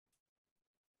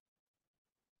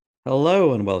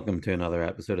Hello and welcome to another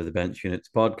episode of the Bench Units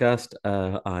podcast.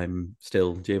 I'm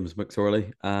still James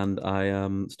McSorley and I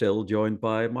am still joined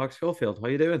by Mark Schofield. How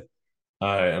you doing?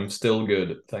 I am still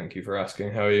good. Thank you for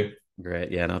asking. How are you?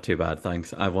 Great. Yeah, not too bad,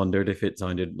 thanks. I wondered if it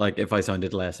sounded like if I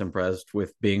sounded less impressed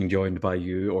with being joined by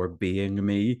you or being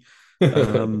me.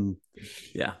 Um,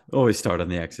 yeah, always start on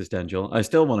the existential. I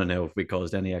still want to know if we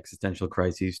caused any existential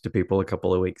crises to people a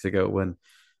couple of weeks ago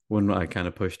when I kind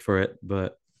of pushed for it,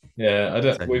 but Yeah, I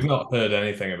don't, so, we've not heard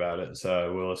anything about it,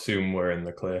 so we'll assume we're in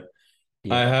the clear.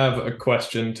 I yeah. have a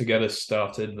question to get us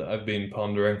started that I've been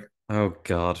pondering. Oh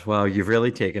God. Wow, you've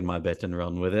really taken my bit and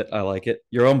run with it. I like it.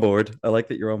 You're on board. I like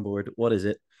that you're on board. What is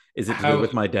it? Is it to do How,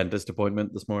 with my dentist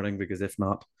appointment this morning? Because if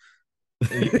not,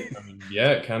 yeah, I mean, yeah,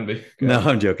 it can be. no, Okay.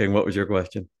 I'm joking. What was your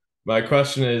question? My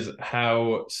question is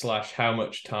how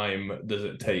much time does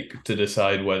it take to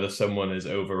decide whether someone is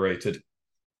overrated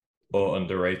or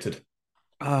underrated?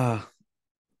 Ah,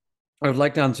 I would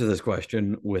like to answer this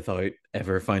question without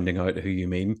ever finding out who you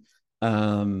mean. I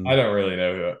Um, don't really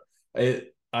know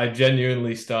I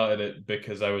genuinely started it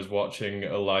because I was watching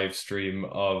a live stream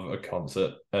of a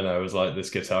concert and I was like, this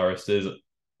guitarist is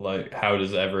like, how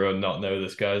does everyone not know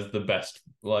this guy's the best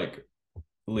like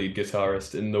lead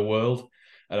guitarist in the world?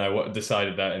 And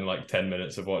decided that in like 10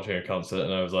 minutes of watching a concert,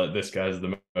 and I was like, this guy's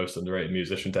the most underrated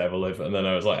musician to ever live. And then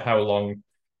I was like, how long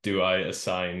do I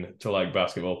assign to like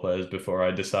basketball players before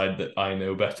I decide that I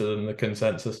know better than the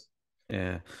consensus?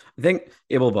 yeah, I think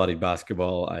able-bodied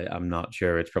basketball. I'm not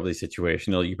sure. It's probably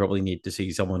situational. You probably need to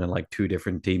see someone in like two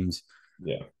different teams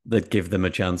Yeah. that give them a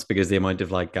chance because the amount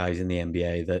of like guys in the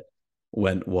NBA that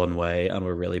went one way and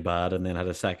were really bad and then had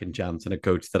a second chance and a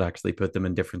coach that actually put them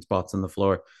in different spots on the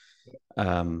floor.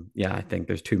 Yeah, I think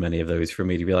there's too many of those for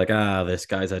me to be like, this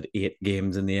guy's had 8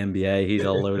 games in the NBA. He's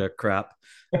a load of crap.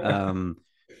 Um,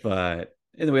 but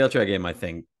in the wheelchair game, I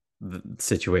think the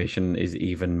situation is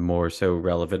even more so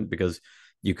relevant because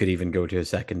you could even go to a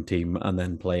second team and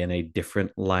then play in a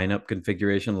different lineup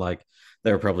configuration. Like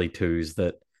there are probably twos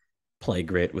that play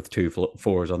great with two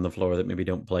fours on the floor that maybe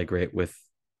don't play great with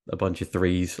a bunch of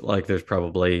threes. Like there's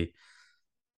probably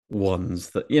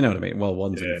ones that you know what I mean. Well,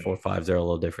 ones and Yeah. 4 5s are a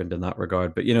little different in that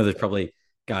regard, but there's probably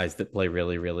guys that play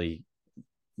really, really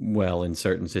well in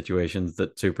certain situations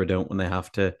that super don't when they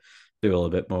have to do a little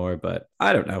bit more. But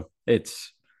I don't know.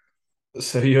 It's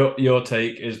So your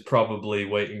take is probably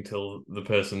waiting till the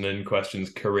person in question's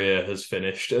career has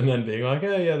finished and then being like,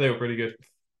 yeah, they were pretty good.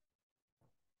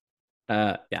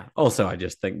 yeah. Also, I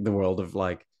just think the world of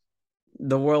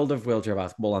wheelchair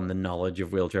basketball and the knowledge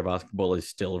of wheelchair basketball is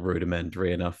still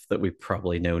rudimentary enough that we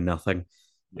probably know nothing,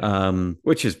 Yeah.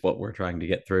 which is what we're trying to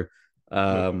get through.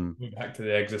 Um, We're back to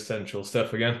the existential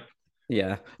stuff again.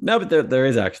 yeah, no, but there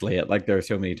is actually it. Like there are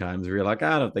so many times where you're like,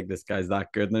 I don't think this guy's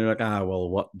that good, and then you're like, well,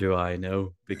 what do I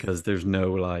know? Because there's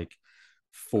no like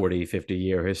 40, 50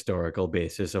 year historical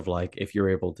basis of like if you're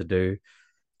able to do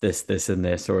this, and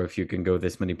this, or if you can go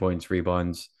this many points,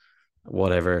 rebounds,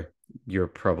 whatever, you're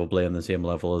probably on the same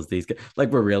level as these guys.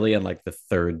 Like we're really in like the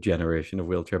third generation of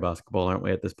wheelchair basketball, aren't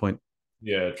we, at this point?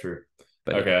 Yeah, true.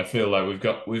 But yeah, Okay, I feel like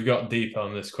we've got deep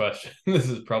on this question. This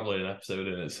is probably an episode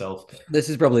in itself. this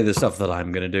is probably the stuff that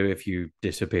I'm going to do if you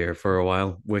disappear for a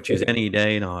while, which is any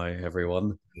day now,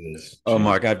 everyone. Yes, Oh, Jesus.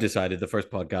 Mark, I've decided the first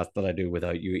podcast that I do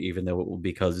without you, even though it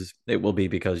will be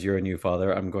because you're a new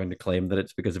father, I'm going to claim that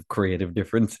it's because of creative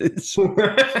differences.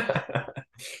 Can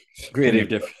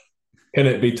creative you diff can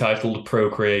it be titled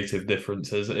Procreative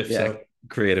Differences? If Yeah, so,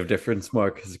 creative difference.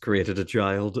 Mark has created a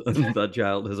child, and that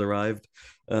child has arrived.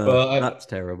 well, That's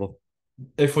terrible.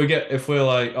 if we're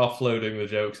like offloading the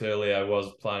jokes early, I was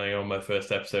planning on my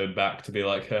first episode back to be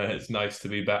like, it's nice to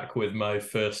be back with my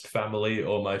first family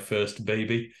or my first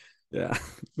baby. Yeah,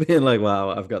 being like,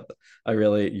 wow,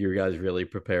 you guys really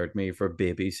prepared me for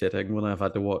babysitting when I've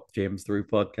had to walk James through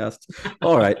podcasts.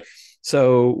 All right.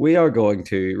 So we are going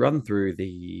to run through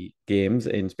the games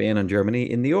in Spain and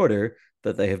Germany in the order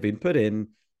that they have been put in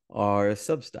our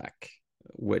Substack,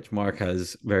 which Mark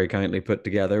has very kindly put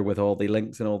together with all the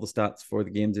links and all the stats for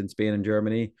the games in Spain and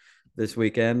Germany this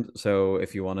weekend. So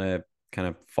if you want to kind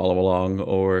of follow along,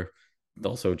 or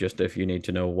also just if you need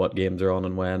to know what games are on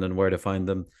and when and where to find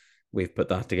them, we've put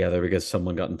that together because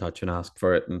someone got in touch and asked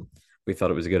for it, and we thought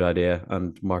it was a good idea.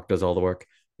 And Mark does all the work.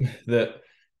 That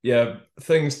Yeah,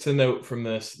 things to note from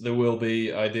this: there will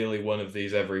be ideally one of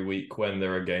these every week when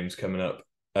there are games coming up.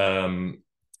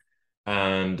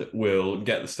 And we'll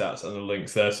get the stats and the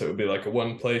links there, so it would be like a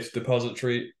one-place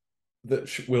depository that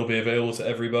will be available to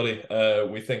everybody.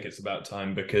 We think it's about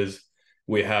time because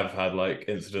we have had like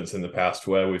incidents in the past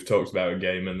where we've talked about a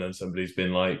game and then somebody's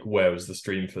been like, "Where was the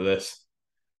stream for this?"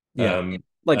 Yeah,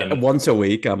 Like And once a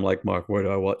week, I'm like, Mark, where do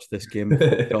I watch this game before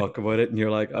we talk about it? And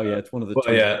you're like, oh yeah, it's one of the well,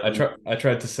 two. yeah, I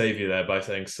tried to save you there by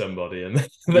saying somebody, and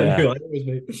then Yeah. you're like, it was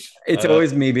me. It's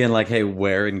always me being like, hey,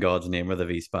 where in God's name are the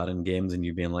Wiesbaden games? And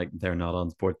you being like, they're not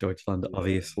on Sport Deutschland, Yeah.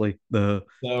 obviously. The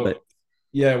So but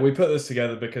yeah, we put this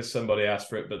together because somebody asked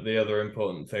for it, but the other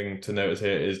important thing to notice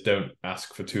here is don't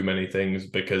ask for too many things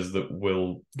because that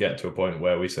will get to a point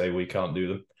where we say we can't do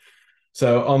them.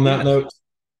 So on that yes. note,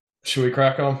 should we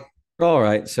crack on? All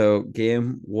right, so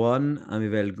game one,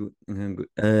 Amivel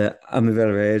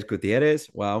Reyes Gutierrez.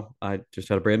 Wow, I just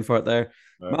had a brain fart there.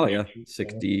 You Malaga,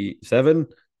 67.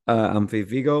 Amphi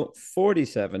Vigo,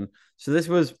 47. So this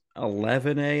was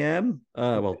 11 a.m.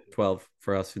 Well, 12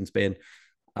 for us in Spain.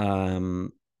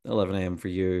 11 a.m. for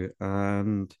you.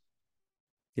 And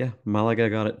yeah, Malaga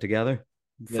got it together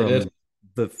They did. from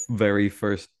the very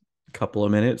first couple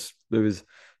of minutes. It was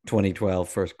 2012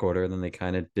 first quarter, and then they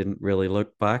kind of didn't really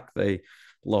look back. They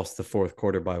lost the fourth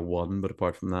quarter by one, but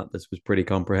apart from that, this was pretty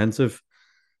comprehensive.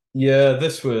 Yeah,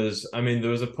 this was, I mean, there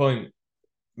was a point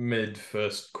mid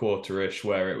first quarter-ish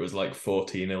where it was like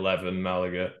 14-11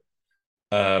 Malaga.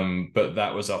 But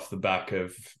that was off the back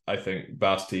of, I think,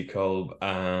 Basti Kolb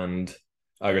and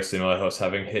Agustin Lejos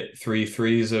having hit three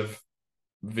threes of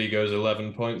Vigo's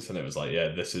 11 points. And it was like, yeah,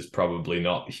 this is probably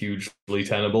not hugely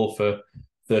tenable for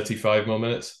 35 more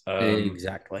minutes.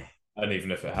 Exactly. And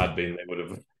even if it had been, they would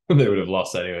have they would have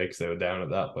lost anyway because they were down at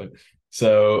that point.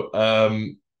 So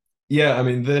yeah, I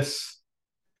mean this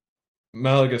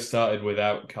Malaga started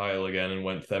without Kyle again and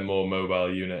went to their more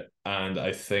mobile unit, and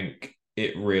I think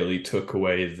it really took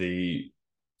away the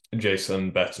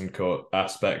Jason Betancourt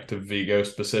aspect of Vigo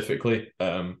specifically.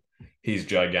 He's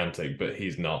gigantic, but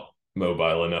he's not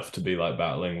mobile enough to be like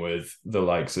battling with the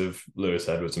likes of Lewis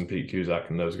Edwards and Pete Cusack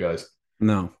and those guys.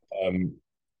 No. Um,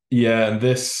 yeah, and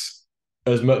this,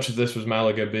 as much as this was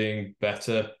Malaga being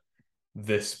better,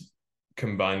 this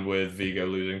combined with Vigo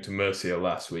losing to Murcia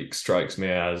last week strikes me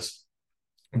as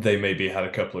they maybe had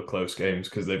a couple of close games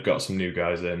because they've got some new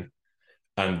guys in.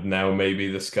 And now maybe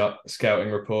the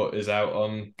scouting report is out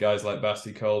on guys like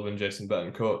Basti Kolb and Jason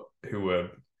Betancourt, who were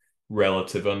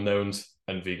relative unknowns,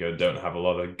 and Vigo don't have a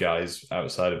lot of guys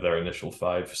outside of their initial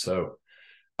five. So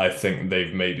I think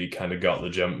they've maybe kind of got the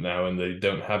jump now and they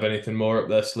don't have anything more up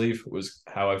their sleeve, was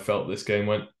how I felt this game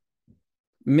went.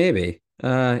 Maybe.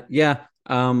 Yeah.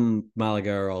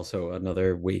 Malaga are also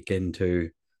another week into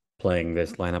playing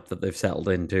this lineup that they've settled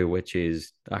into, which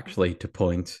is actually to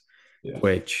points, Yeah.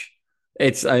 which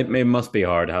it must be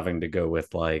hard having to go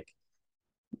with like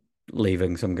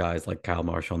leaving some guys like Cal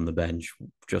Marsh on the bench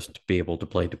just to be able to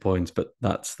play to points. But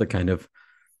that's the kind of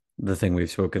the thing we've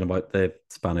spoken about the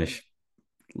Spanish,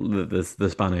 the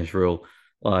Spanish rule.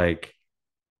 Like,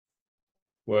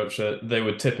 Which they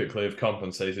would typically have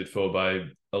compensated for by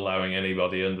allowing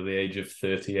anybody under the age of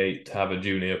 38 to have a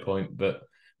junior point, but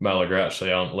Malaga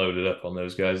actually aren't loaded up on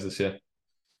those guys this year.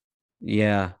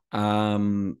 yeah,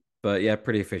 but yeah,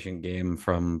 pretty efficient game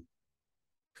from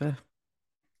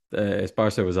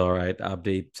Esparza was all right.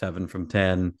 Abdi 7 from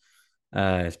 10.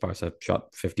 Esparza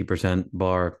shot 50%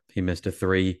 bar. He missed a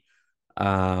three.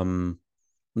 Um,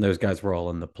 those guys were all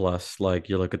in the plus. Like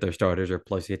you look at their starters are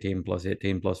plus 18, plus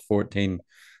 18, plus 14,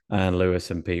 and Lewis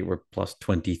and Pete were plus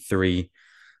 23.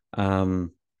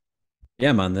 Um,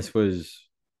 yeah, man, this was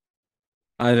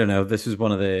I don't know. This was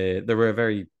one of there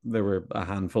were a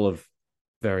handful of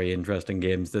very interesting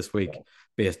games this week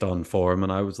based on form,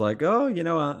 and I was like, oh,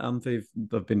 Amphi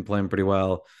have been playing pretty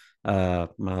well.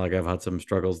 Malaga have had some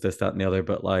struggles, this, that, and the other.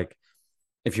 But like,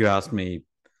 if you asked me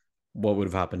what would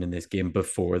have happened in this game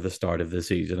before the start of the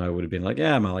season, I would have been like,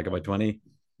 yeah, Malaga by 20.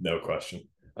 No question.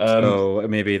 So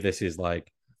maybe this is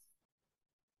like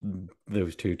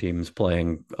those two teams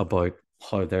playing about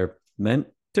how they're meant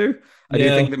to. I do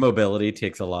Yeah. think the mobility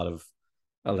takes a lot of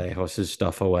Alejos'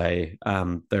 stuff away.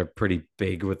 They're pretty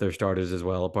big with their starters as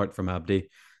well, apart from Abdi.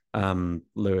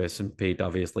 Lewis and Pete,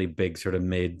 obviously big sort of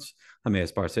mids. I mean,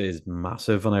 Esparza is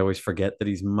massive, and I always forget that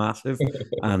he's massive.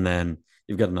 And then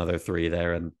you've got another three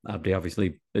there, and Abdi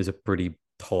obviously is a pretty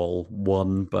tall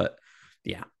one, but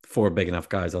yeah, four big enough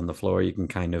guys on the floor, you can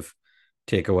kind of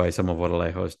take away some of what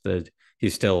Alejos did.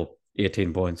 He's still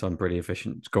 18 points on pretty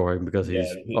efficient scoring because he's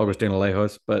Yeah. Augustin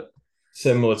Alejos, but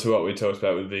Similar to what we talked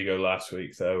about with Vigo last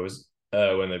week, though, was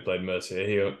when they played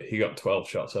Murcia. He got 12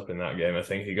 shots up in that game. I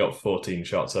think he got 14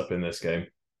 shots up in this game.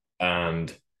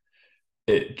 And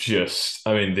it just,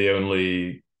 I mean, the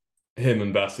only him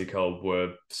and Basti Kolb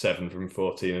were 7 from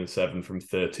 14 and 7 from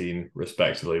 13,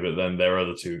 respectively. But then there are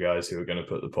other two guys who are going to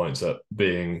put the points up,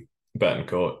 being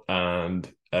Betancourt and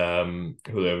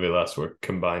Julio Villas were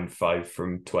combined 5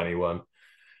 from 21.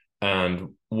 And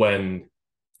when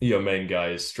your main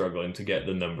guy is struggling to get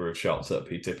the number of shots up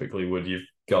he typically would, you've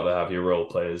got to have your role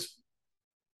players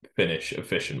finish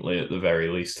efficiently at the very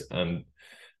least. And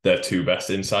their two best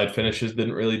inside finishers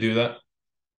didn't really do that.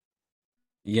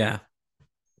 Yeah.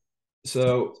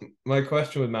 So my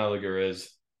question with Malaga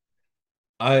is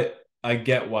I I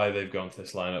get why they've gone to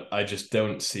this lineup. I just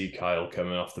don't see Kyle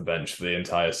coming off the bench for the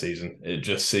entire season. It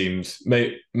just seems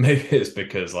maybe it's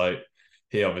because like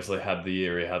he obviously had the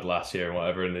year he had last year and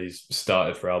whatever, and he's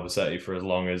started for Albacete for as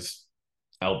long as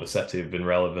Albacete have been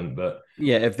relevant. But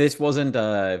Yeah, if this wasn't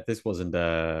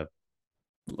a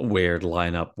weird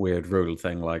lineup, weird rule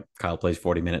thing, like Kyle plays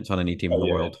 40 minutes on any team in oh the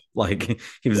yeah, world. Like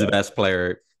he was the yeah, best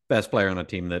player on a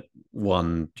team that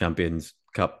won Champions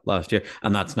Cup last year.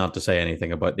 And that's not to say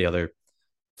anything about the other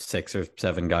 6 or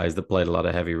 7 guys that played a lot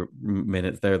of heavy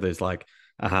minutes there. There's like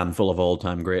a handful of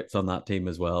all-time greats on that team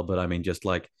as well. But I mean, just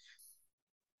like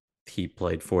he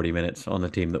played 40 minutes on a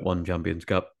team that won Champions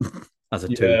Cup as a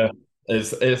two. yeah.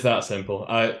 It's that simple.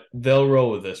 They'll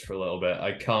roll with this for a little bit.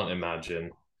 I can't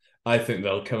imagine. I think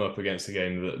they'll come up against a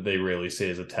game that they really see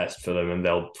as a test for them, and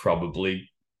they'll probably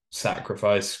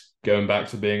sacrifice going back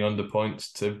to being under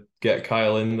points to get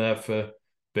Kyle in there for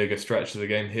bigger stretches of the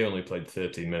game. He only played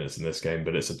 13 minutes in this game,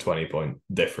 but it's a 20-point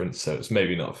difference, so it's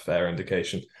maybe not a fair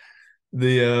indication.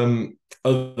 The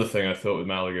other thing I thought with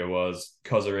Malaga was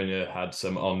Cosarinya had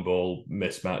some on-ball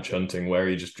mismatch hunting where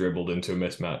he just dribbled into a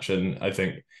mismatch, and I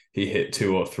think he hit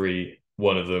 2 or 3,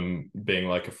 one of them being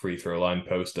like a free throw line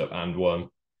post up and one.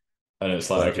 And it's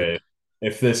like, Legend. okay,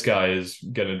 if this guy is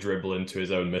going to dribble into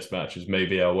his own mismatches,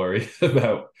 maybe I'll worry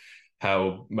about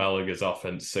how Malaga's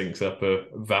offense syncs up a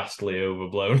vastly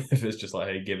overblown if it's just like,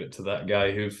 hey, give it to that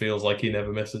guy who feels like he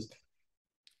never misses.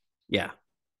 Yeah.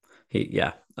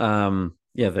 Yeah.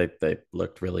 Yeah, they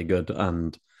looked really good.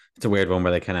 And it's a weird one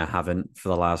where they kind of haven't for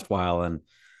the last while. And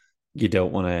you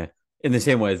don't want to, in the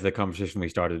same way as the conversation we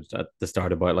started at the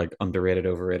start about like underrated,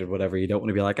 overrated, whatever, you don't want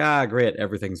to be like, great,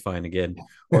 everything's fine again.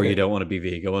 Or you don't want to be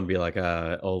Vigo and be like,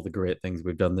 all the great things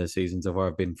we've done this season so far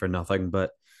have been for nothing, but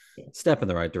step in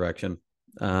the right direction.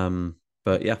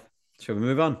 But yeah, shall we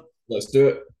move on? Let's do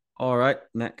it. All right,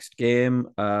 next game,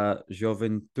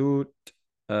 Juventud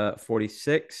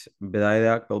 46,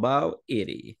 Bidayak Bilbao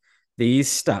 80. These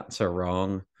stats are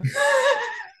wrong.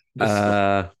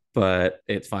 But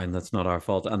it's fine. That's not our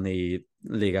fault. And the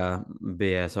Liga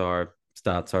BSR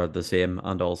stats are the same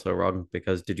and also wrong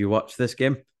because did you watch this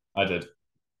game? I did.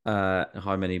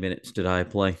 How many minutes did I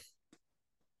play?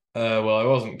 Well, I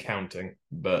wasn't counting,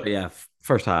 but Yeah,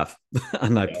 first half.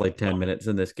 And I yeah. played 10 minutes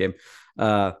in this game.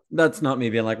 That's not me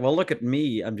being like, well, look at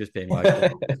me. I'm just being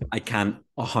like, I can't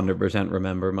 100%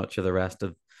 remember much of the rest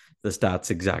of the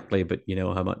stats exactly, but you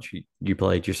know how much you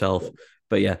played yourself.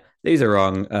 But yeah, these are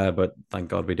wrong. But thank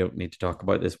God we don't need to talk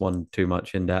about this one too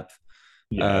much in depth.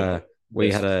 Yeah, Uh, we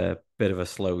this had a bit of a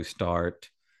slow start.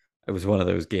 It was one of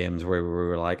those games where we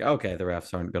were like, okay, the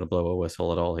refs aren't going to blow a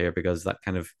whistle at all here because that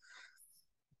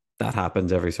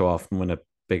happens every so often when a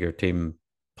bigger team yeah.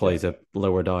 plays a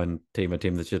lower down team, a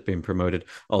team that's just been promoted.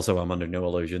 Also, I'm under no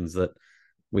illusions that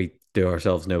we do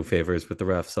ourselves no favors with the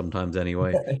refs sometimes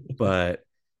anyway. But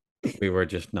we were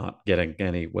just not getting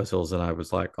any whistles, and I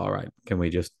was like, all right, can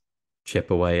we just chip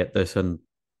away at this and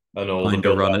And find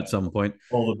a run at some point?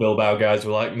 all the Bilbao guys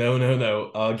were like, no, no,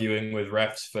 no, arguing with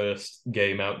refs first,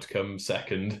 game outcome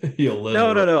second. You'll learn No,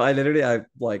 the no, no. I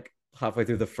like halfway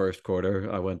through the first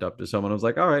quarter, I went up to someone. I was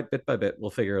like, all right, bit by bit, we'll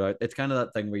figure it out. It's kind of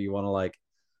that thing where you want to like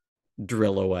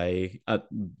drill away at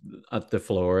the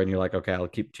floor and you're like, okay, I'll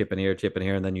keep chipping here,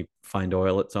 and then you find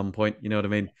oil at some point. You know what I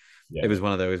mean? yeah. It was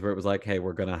one of those where it was like, hey,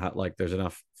 we're gonna have like there's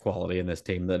enough quality in this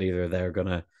team that either they're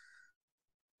gonna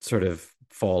sort of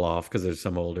fall off because there's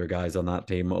some older guys on that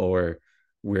team, or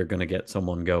we're gonna get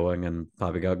someone going, and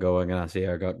Bobby got going and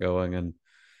ACR got going, and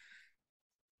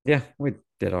yeah, we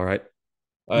did all right.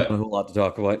 Not I a whole lot to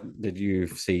talk about. Did you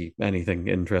see anything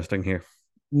interesting here?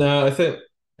 No, I think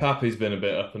Pappy's been a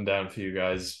bit up and down for you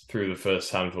guys through the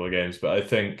first handful of games, but I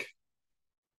think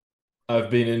I've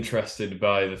been interested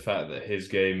by the fact that his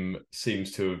game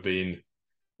seems to have been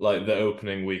like the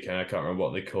opening weekend. I can't remember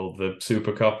what they called the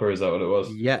Super Copper. Is that what it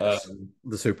was? Yes,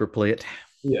 the super plate,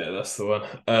 Yeah, that's the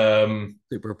one.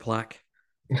 super plaque.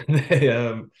 They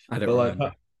I but don't like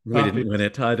remember. We Pappy didn't win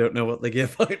it. I don't know what they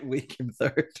give out. We came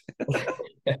third.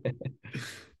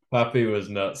 Pappy was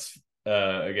nuts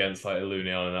against like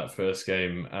Ilunion in that first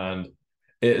game, and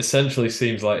it essentially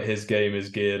seems like his game is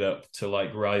geared up to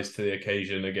like rise to the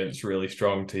occasion against really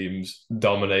strong teams,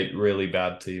 dominate really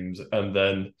bad teams, and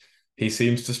then he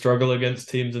seems to struggle against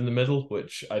teams in the middle,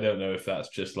 which I don't know if that's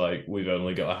just like we've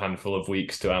only got a handful of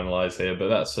weeks to analyze here, but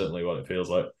that's certainly what it feels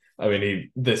like. I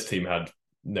mean, this team had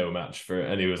no match for it.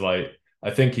 And he was like,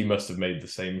 I think he must have made the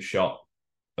same shot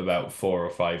about 4 or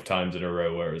 5 times in a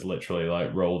row where it was literally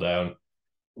like roll down,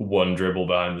 one dribble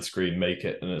behind the screen, make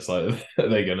it. And it's like, are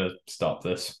they going to stop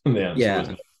this? And the answer was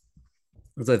Yeah, no.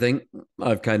 because I think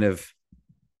I've kind of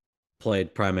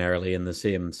played primarily in the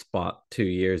same spot 2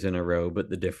 years in a row, but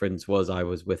the difference was I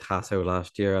was with Hasso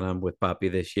last year and I'm with Pappy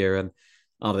this year, and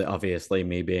obviously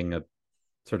me being a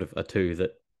sort of a two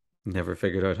that never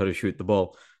figured out how to shoot the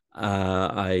ball.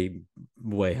 I'm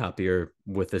way happier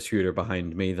with a shooter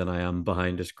behind me than I am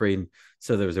behind a screen.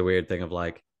 So there was a weird thing of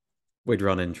like we'd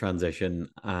run in transition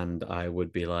and I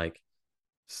would be like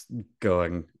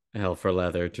going hell for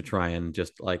leather to try and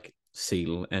just like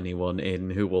seal anyone in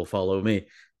who will follow me.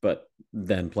 But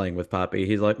then playing with Pappy,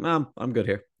 he's like, "Man, I'm good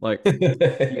here." Like you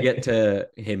get to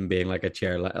him being like a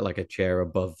chair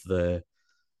above the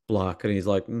block, and he's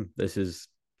like, "This is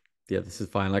this is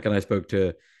fine." Like, and I spoke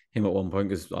to him at one point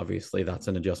because obviously that's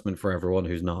an adjustment for everyone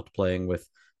who's not playing with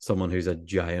someone who's a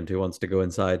giant who wants to go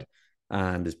inside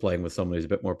and is playing with someone who's a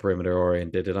bit more perimeter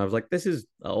oriented. And I was like, this is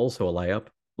also a layup.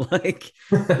 Like,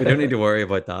 we don't need to worry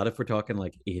about that. If we're talking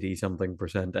like 80 something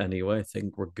percent anyway, I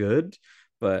think we're good.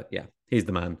 But yeah, he's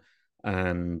the man.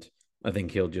 And I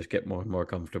think he'll just get more and more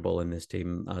comfortable in this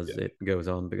team as Yeah. it goes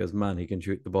on because, man, he can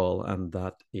shoot the ball. And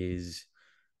that is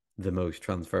the most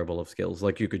transferable of skills.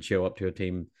 Like you could show up to a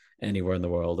team anywhere in the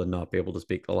world and not be able to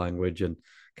speak the language and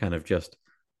kind of just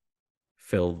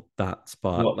fill that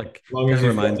spot. Well, Like as long kind as of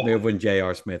you've got reminds me of when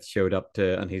J.R. Smith showed up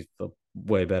to, and he's a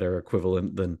way better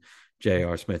equivalent than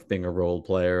J.R. Smith being a role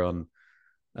player on,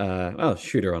 well,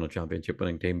 shooter on a championship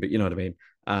winning team, but you know what I mean.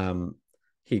 Um,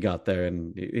 he got there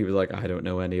and he was like, I don't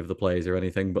know any of the plays or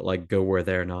anything, but like go where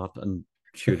they're not and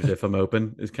shoot it if I'm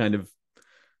open is kind of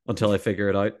until I figure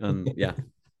it out. And yeah,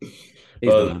 he's the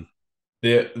well, man.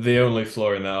 the only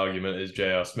flaw in that argument is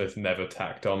J.R. Smith never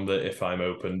tacked on the if I'm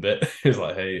open bit. He's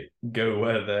like, hey, go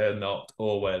where they're not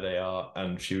or where they are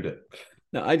and shoot it.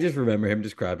 No, I just remember him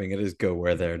describing it as go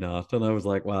where they're not. And I was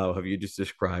like, wow, have you just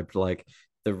described like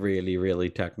the really, really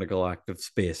technical act of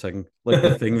spacing? Like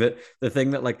the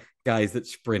thing that like guys that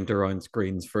sprint around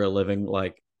screens for a living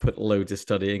like put loads of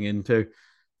studying into.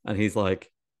 And he's like,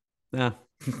 nah,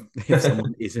 if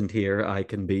someone isn't here, I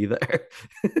can be there.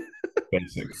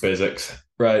 Basic physics.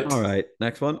 Right. All right,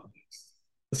 next one.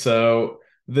 So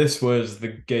this was the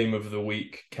game of the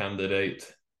week candidate.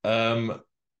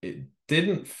 It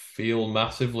didn't feel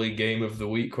massively game of the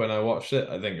week when I watched it.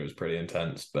 I think it was pretty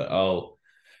intense, but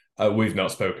we've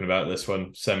not spoken about this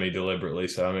one semi deliberately,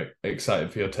 so I'm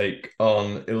excited for your take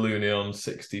on Illunion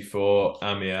 64,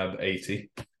 Amiab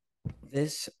 80.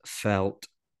 This felt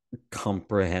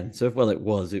comprehensive. Well, it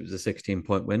was a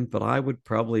 16-point win, but I would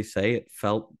probably say it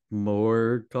felt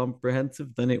more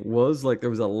comprehensive than it was. Like there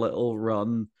was a little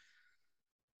run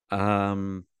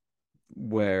um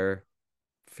where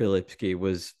Filipski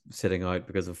was sitting out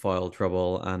because of foul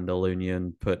trouble and the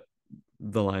Union put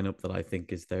the lineup that I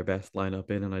think is their best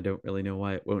lineup in, and I don't really know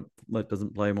why it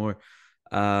doesn't play more.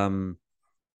 Um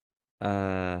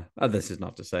this is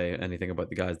not to say anything about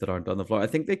the guys that aren't on the floor. I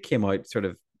think they came out sort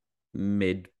of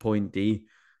midpointy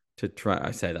to try.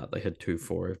 I say that they had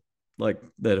 2-4, like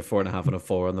they had a 4.5 and a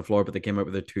 4 on the floor, but they came out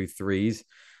with their 2 3s.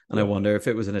 And I Yeah. wonder if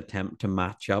it was an attempt to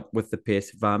match up with the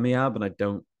pace of Amiab, and I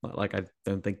don't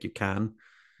think you can.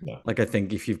 No. Like I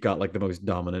think if you've got like the most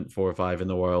dominant 4 or 5 in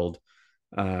the world,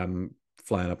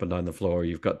 flying up and down the floor,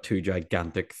 you've got two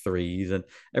gigantic threes. And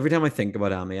every time I think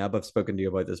about Amiab, I've spoken to you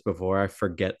about this before. I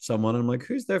forget someone. And I'm like,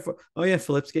 who's there for? Oh yeah,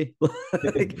 Filipski.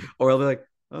 Like, or I'll be like,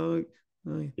 oh,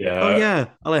 oh Yeah, yeah,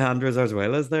 Alejandro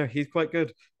Zarzuela's there. He's quite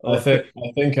good. I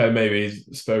think I maybe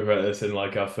spoke about this in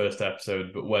like our first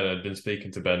episode, but when I'd been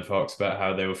speaking to Ben Fox about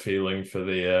how they were feeling for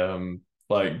the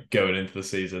like going into the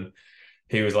season,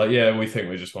 he was like, "Yeah, we think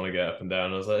we just want to get up and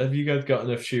down." I was like, "Have you guys got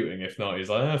enough shooting? If not," he's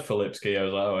like, Filipski. I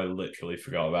was like, "Oh, I literally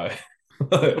forgot about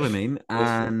That's what I it." mean. It's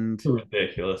And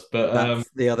ridiculous, but that's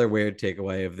the other weird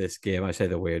takeaway of this game. I say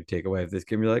the weird takeaway of this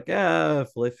game. You're like, yeah,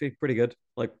 Fliffy, pretty good.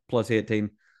 Like plus 18.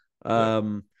 yeah,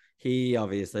 Um, he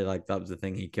obviously like that was the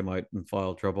thing. He came out in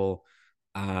foul trouble,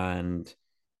 and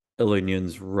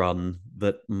Illunion's run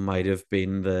that might have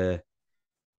been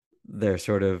their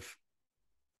sort of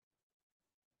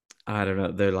I don't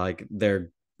know.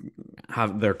 They're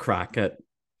have their crack at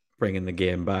bringing the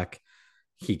game back.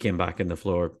 He came back in the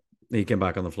floor. He came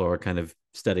back on the floor, kind of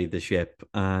steadied the ship,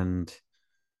 and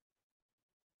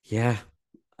yeah,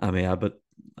 I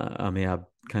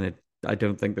kind of. I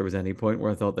don't think there was any point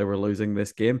where I thought they were losing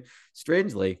this game.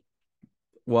 Strangely,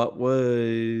 what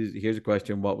was here's a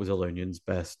question: what was Illunion's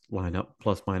best lineup,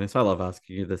 plus minus? I love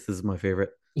asking you this. This is my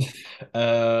favorite.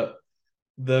 uh,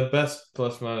 the best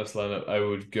plus minus lineup, I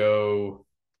would go.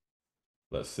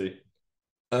 Let's see.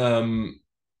 Um,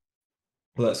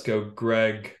 let's go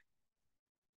Greg,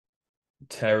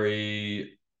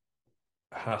 Terry,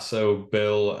 Hasso,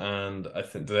 Bill, and I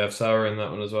think do they have Sauer in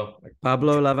that one as well?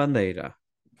 Pablo Lavandeira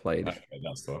played Okay,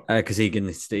 that's the one. because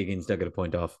Egan's still get a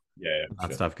point off Yeah, yeah, that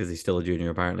sure. stuff because he's still a junior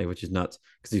apparently, which is nuts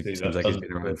because he See seems that like he's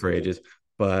been around for undefeated. ages.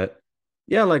 But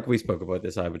yeah, like we spoke about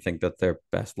this, I would think that their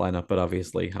best lineup, but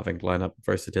obviously having lineup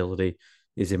versatility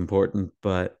is important.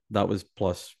 But that was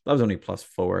only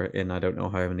 +4 in I don't know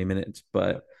how many minutes,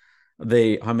 but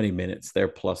they how many minutes they're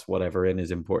plus whatever in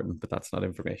is important, but that's not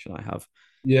information I have.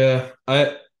 Yeah,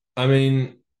 I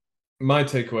mean, my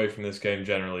takeaway from this game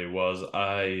generally was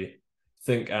I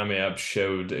think Amiab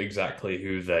showed exactly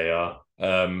who they are.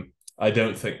 I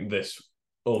don't think this,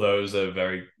 although it was a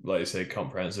very, like you say,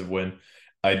 comprehensive win,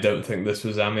 I don't think this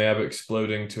was Amiab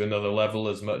exploding to another level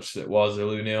as much as it was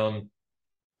Ilunion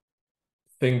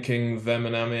thinking them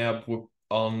and Amiab were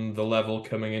on the level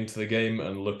coming into the game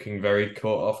and looking very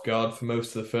caught off guard for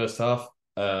most of the first half.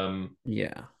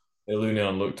 Yeah.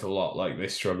 Ilunion looked a lot like they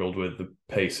struggled with the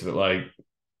pace of it. Like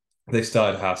they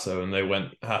started Hasso and they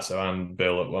went Hasso and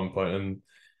Bill at one point and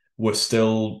were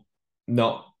still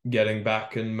not getting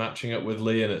back and matching up with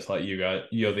Lee. And it's like you guys,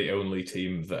 you're the only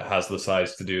team that has the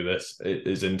size to do this. It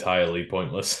is entirely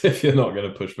pointless if you're not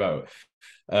going to push back.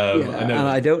 I Yeah, know and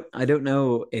that. I don't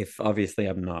know if obviously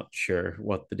I'm not sure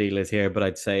what the deal is here, but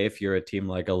I'd say if you're a team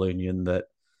like Ilunion that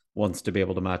wants to be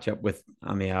able to match up with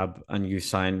Amiab and you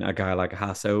sign a guy like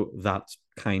Hasso, that's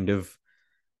kind of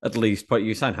at least what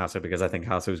you sign Hasso because I think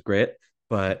Hasso's great,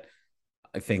 but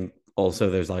I think also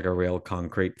there's like a real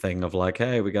concrete thing of like,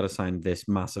 hey, we got to sign this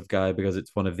massive guy because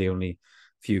it's one of the only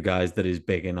few guys that is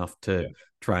big enough to Yeah,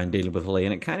 try and deal with Lee.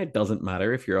 And it kind of doesn't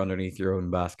matter if you're underneath your own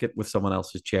basket with someone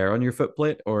else's chair on your foot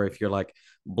plate or if you're like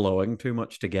blowing too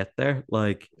much to get there.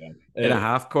 Like yeah. in a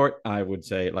half court, I would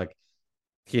say like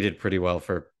he did pretty well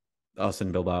for us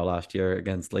in Bilbao last year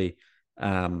against Lee.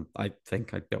 I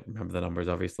think I don't remember the numbers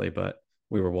obviously, but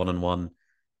we were 1-1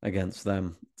 against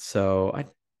them. So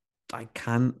I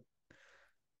can't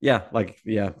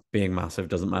being massive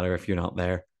doesn't matter if you're not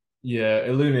there. Yeah,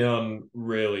 Ilunion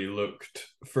really looked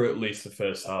for at least the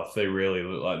first half. They really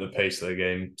looked like the pace of the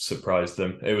game surprised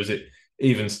them.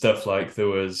 Even stuff like there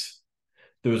was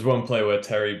one play where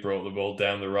Terry brought the ball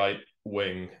down the right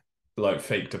wing, like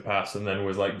faked a pass, and then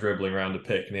was like dribbling around a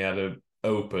pick, and he had a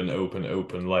open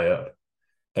layup,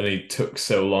 and he took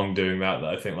so long doing that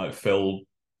that I think like Phil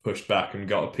pushed back and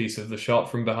got a piece of the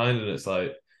shot from behind, and it's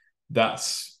like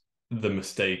that's the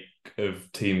mistake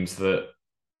of teams that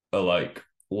are like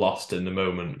lost in the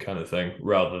moment kind of thing,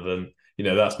 rather than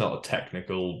that's not a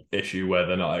technical issue where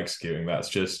they're not executing. That's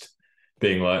just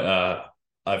being like,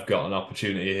 I've got an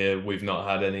opportunity here. We've not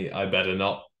had any. I better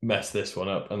not mess this one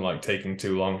up and like taking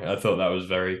too long. I thought that was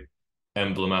very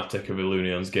emblematic of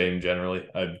Ilunion's game generally.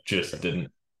 I just didn't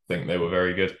think they were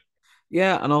very good.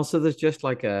 Yeah, and also there's just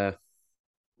like I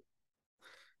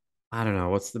don't know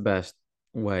what's the best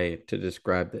way to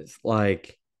describe this.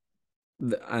 Like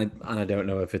I don't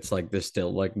know if it's like there's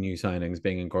still like new signings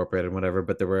being incorporated and whatever,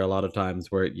 but there were a lot of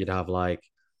times where you'd have like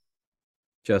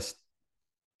just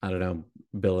I don't know,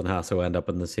 Bill and Hasso end up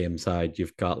on the same side.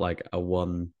 You've got like a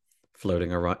one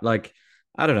floating around. Like,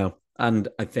 I don't know. And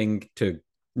I think to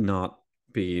not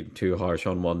be too harsh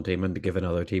on one team and to give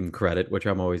another team credit, which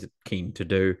I'm always keen to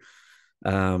do.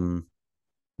 Um,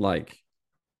 like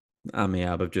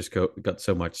Amiab have just got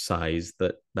so much size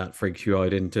that that freaks you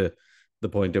out into the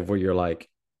point of where you're like,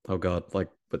 oh God, like,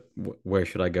 but where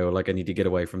should I go? Like, I need to get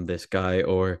away from this guy,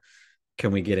 or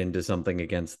can we get into something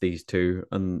against these two?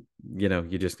 And you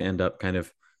just end up kind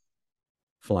of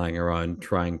flying around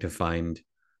trying to find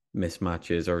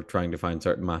mismatches or trying to find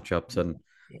certain matchups, and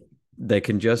they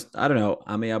can just I don't know.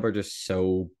 Amiab are just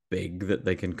so big that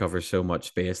they can cover so much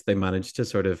space. They manage to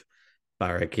sort of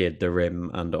barricade the rim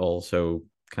and also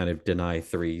kind of deny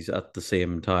threes at the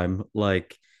same time.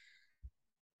 Like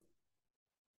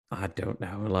I don't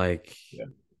know. Like Yeah,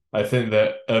 I think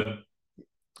that a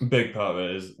big part of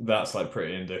it is that's like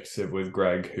pretty indicative with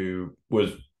Greg, who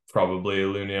was probably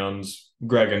Ilunion's.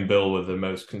 Greg and Bill were the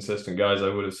most consistent guys, I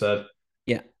would have said.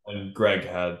 yeah, And Greg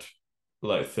had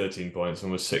like 13 points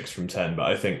and was 6 from 10. But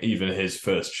I think even his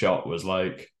first shot was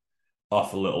like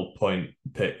off a little point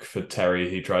pick for Terry.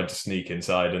 He tried to sneak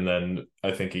inside, and then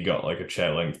I think he got like a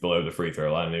chair length below the free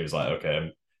throw line. And he was like, okay,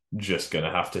 I'm just going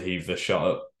to have to heave this shot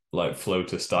up like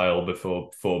floater style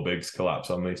before four bigs collapse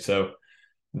on me. So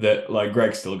that like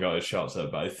Greg still got his shots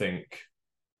up, but I think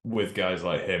with guys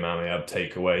like him, Amiab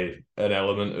take away an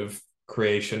element of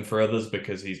creation for others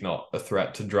because he's not a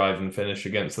threat to drive and finish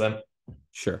against them.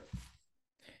 Sure.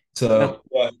 Yeah. So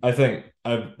yeah, I think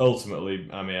ultimately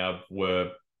Amiab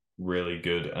were really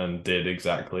good and did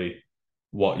exactly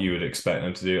what you would expect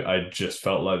them to do. I just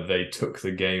felt like they took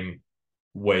the game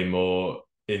way more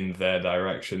in their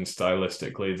direction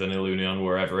stylistically than Ilunion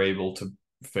were ever able to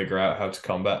figure out how to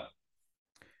combat.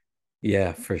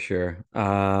 Yeah, for sure.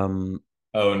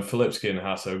 Oh, and Filipski and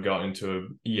Hasso got into a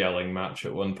yelling match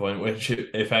at one point, which,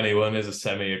 if anyone is a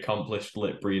semi-accomplished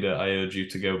lip reader, I urge you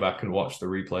to go back and watch the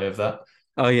replay of that.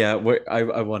 Oh yeah,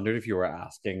 I wondered if you were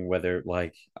asking whether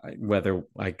I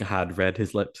had read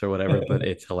his lips or whatever, but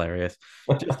it's hilarious.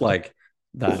 Just like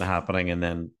that happening and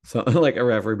then so like a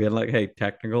referee being like, "Hey,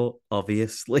 technical,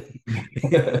 obviously."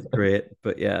 It's great,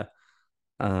 but yeah.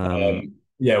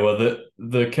 Yeah, well,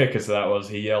 the kicker to that was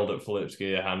he yelled at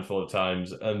Filipski a handful of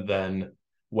times, and then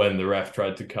when the ref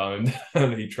tried to calm him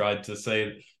down, he tried to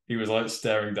say he was like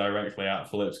staring directly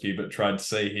at Filipski, but tried to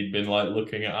say he'd been like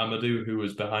looking at Amadou, who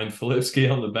was behind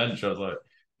Filipski on the bench. I was like,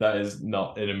 that is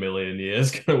not in a million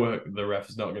years going to work. The ref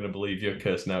is not going to believe you're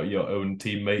cursing out your own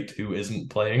teammate who isn't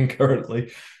playing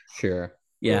currently. Sure.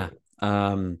 Yeah.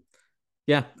 Um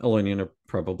yeah, Olonian are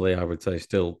probably, I would say,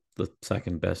 still the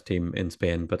second best team in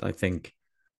Spain, but I think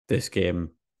this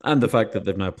game and the fact that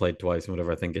they've now played twice and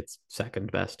whatever, I think it's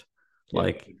second best. Yeah,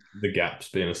 Like, the gap's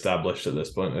being established at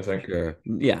this point, I think. sure.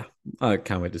 Yeah. I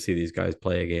can't wait to see these guys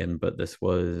play again, but this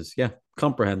was, yeah,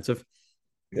 comprehensive.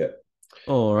 Yeah.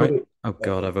 All right. Cool. Oh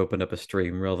God, I've opened up a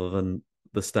stream rather than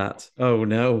the stats. Oh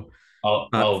no. Fat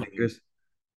I'll fingers.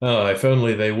 Oh, if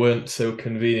only they weren't so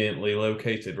conveniently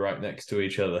located right next to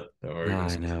each other. Don't worry, I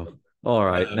it's know. All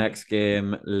right. um, Next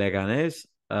game, Leganes,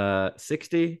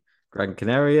 60, Gran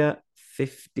Canaria,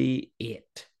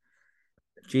 58.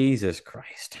 Jesus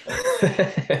Christ.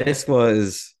 This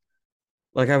was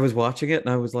like I was watching it and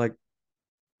I was like,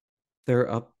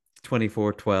 they're up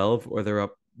 24-12 or they're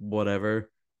up whatever.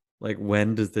 Like,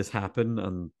 when does this happen?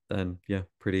 And then, yeah,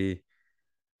 pretty.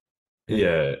 Yeah.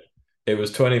 yeah, it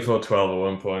was 24-12 at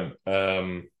one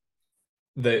point.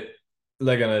 They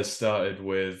Leganes started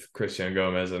with Christian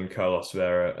Gomez and Carlos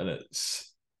Vera, and it's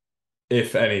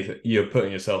if anything, you're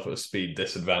putting yourself at a speed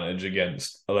disadvantage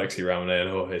against Alexi Ramone and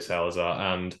Jorge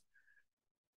Salazar, and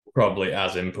probably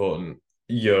as important,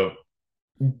 you're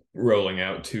rolling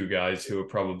out two guys who are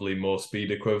probably more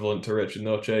speed equivalent to Richard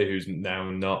Noche, who's now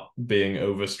not being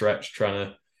overstretched trying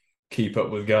to keep up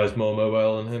with guys more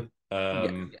mobile than him.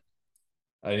 Yeah.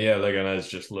 And yeah, Leganes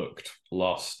just looked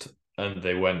lost, and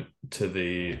they went to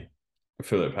the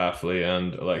Philip Halfley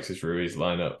and Alexis Ruiz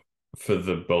lineup for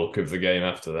the bulk of the game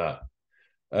after that.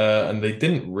 And they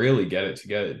didn't really get it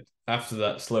together. After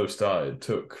that slow start, it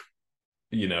took,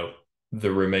 you know,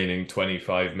 the remaining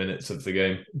 25 minutes of the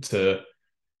game to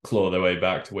claw their way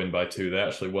back to win by two. They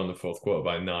actually won the fourth quarter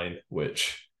by 9,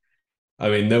 which, I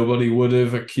mean, nobody would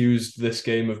have accused this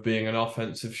game of being an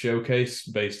offensive showcase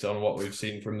based on what we've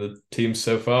seen from the teams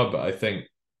so far. But I think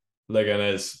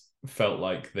Leganes felt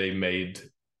like they made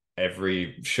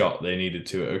every shot they needed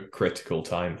to at a critical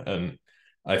time. And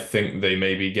I think they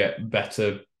maybe get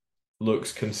better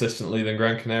looks consistently than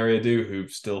Gran Canaria do, who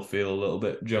still feel a little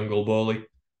bit jungle bally.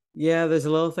 Yeah, there's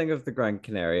a little thing of the Gran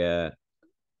Canaria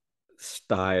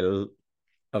style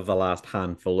of the last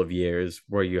handful of years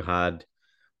where you had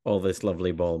all this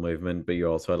lovely ball movement, but you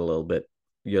also had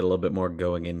you had a little bit more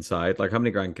going inside. Like, how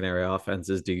many Gran Canaria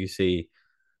offenses do you see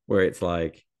where it's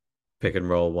like pick and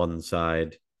roll one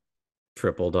side,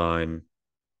 triple down,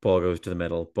 ball goes to the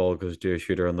middle, ball goes to a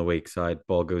shooter on the weak side,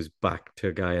 ball goes back to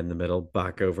a guy in the middle,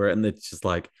 back over, and it's just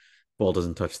like ball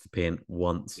doesn't touch the paint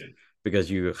once Yeah. because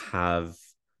you have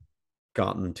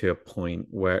gotten to a point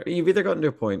where you've either gotten to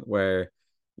a point where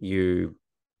you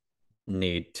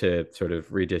need to sort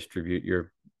of redistribute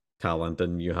your talent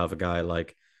and you have a guy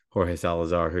like Jorge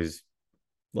Salazar who's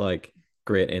like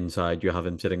great inside. You have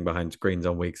him sitting behind screens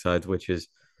on weak sides, which is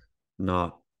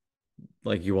not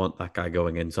like you want that guy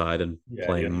going inside and Yeah,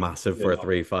 playing massive you're for a not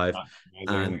 3-5. And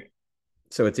maximizing.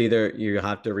 so it's either you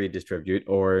have to redistribute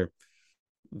or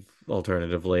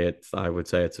alternatively it's I would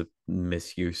say it's a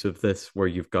misuse of this where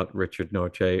you've got Richard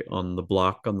Noche on the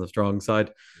block on the strong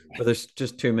side. But there's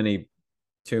just too many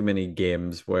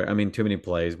games where I mean too many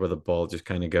plays where the ball just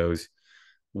kind of goes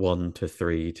 1 to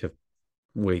 3 to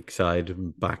weak side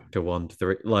and back to 1 to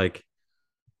 3. Like,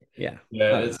 yeah, Yeah, I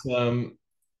don't know. it's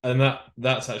and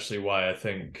that's actually why I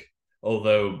think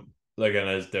although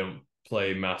Leganes don't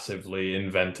play massively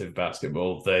inventive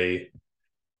basketball, they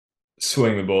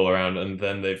swing the ball around and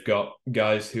then they've got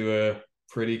guys who are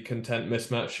pretty content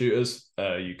mismatch shooters.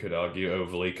 You could argue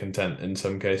overly content in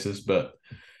some cases, but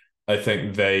I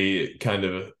think they kind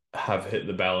of have hit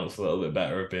the balance a little bit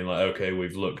better of being like, okay,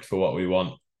 we've looked for what we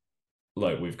want.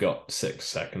 like we've got 6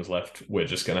 seconds left. We're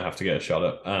just going to have to get a shot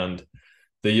up. And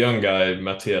the young guy,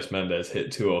 Matias Mendes,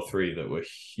 hit two or three that were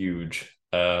huge.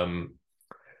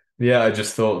 Yeah, I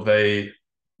just thought they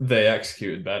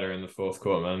executed better in the fourth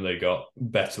quarter, man. They got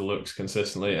better looks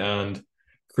consistently. And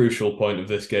crucial point of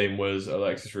this game was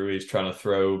Alexis Ruiz trying to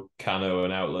throw Cano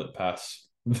an outlet pass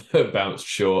that bounced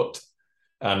short,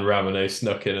 and Ramone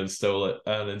snuck in and stole it.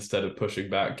 And instead of pushing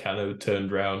back, Cano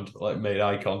turned around, like made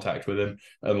eye contact with him,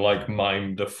 and like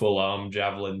mimed a full arm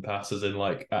javelin passes in,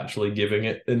 like actually giving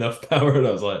it enough power. And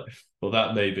I was like, well,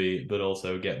 that may be, but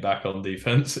also get back on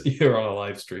defense. You're on a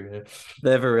live stream here.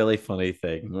 They have a really funny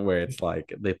thing where it's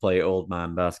like they play old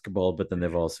man basketball, but then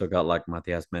they've also got like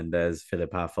Matias Mendes,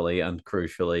 Philip Affley, and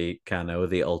crucially Cano,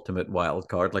 the ultimate wild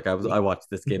card. Like I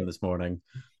watched this game this morning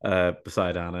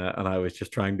beside Anna, and I was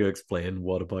just trying to explain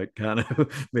what about Cano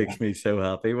makes me so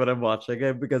happy when I'm watching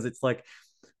it, because it's like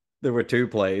there were two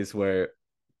plays where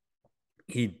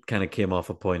he kind of came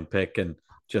off a point pick and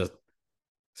just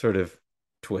sort of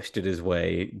twisted his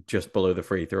way just below the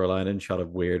free throw line and shot a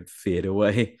weird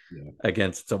fadeaway Yeah.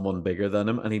 against someone bigger than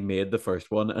him. And he made the first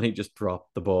one and he just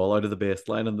dropped the ball out of the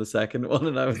baseline on the second one.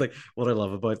 And I was like, what I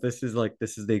love about this is like,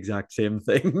 this is the exact same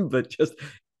thing, but just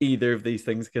either of these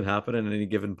things can happen at any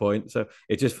given point. So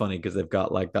it's just funny because they've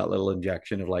got like that little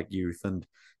injection of like youth and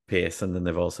pace. And then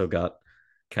they've also got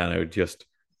kind of just,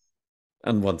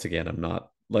 and once again, I'm not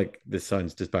like, this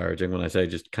sounds disparaging when I say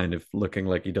just kind of looking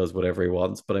like he does whatever he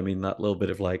wants, but I mean that little bit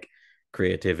of like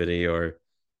creativity or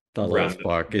that little Random,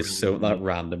 spark is so, that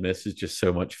random. randomness is just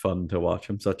so much fun to watch.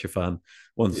 I'm such a fan.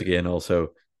 Once Yeah. again, also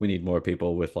we need more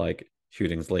people with like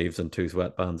shooting sleeves and two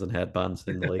sweatbands and headbands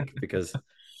in the league because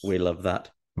we love that.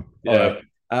 All right.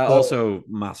 Yeah. So, Also,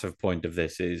 massive point of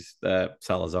this is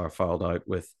Salazar fouled out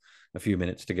with a few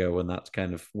minutes to go, and that's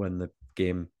kind of when the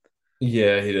game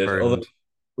yeah, he did. Although turned.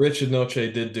 Richard Noche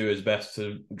did do his best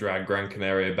to drag Gran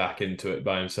Canaria back into it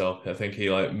by himself. I think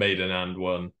he like made an and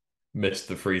one, missed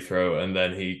the free throw, and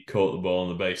then he caught the ball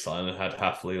on the baseline and had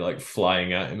Halfley like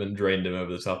flying at him and drained him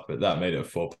over the top of it. That made it a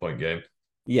 4 point game.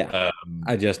 Yeah, Um,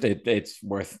 I just it's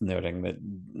worth noting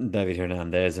that David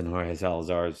Hernandez and Jorge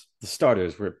Salazar's the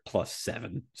starters were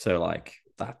 +7, so like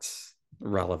that's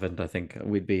relevant. I think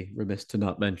we'd be remiss to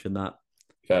not mention that.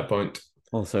 Fair point.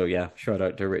 Also, yeah, shout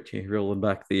out to Richie rolling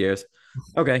back the years.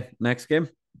 Okay, next game.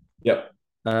 Yep.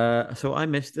 So I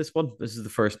missed this one. This is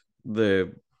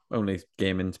the only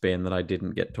game in Spain that I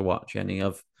didn't get to watch any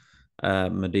of.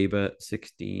 Madiba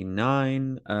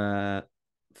 69,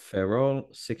 Ferrol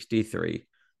 63.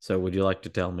 So would you like to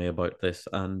tell me about this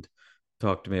and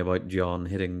talk to me about John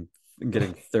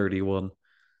getting 31?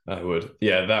 I would.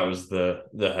 Yeah, that was the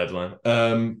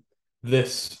headline.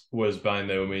 This was by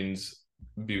no means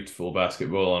beautiful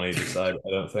basketball on either side, I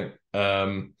don't think.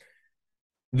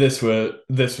 This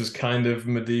was kind of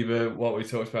Madiba, what we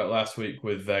talked about last week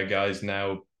with their guys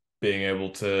now being able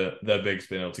to, their bigs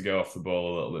being able to go off the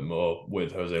ball a little bit more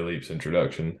with Jose Leap's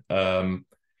introduction.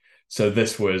 So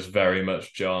this was very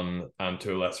much John and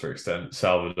to a lesser extent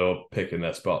Salvador picking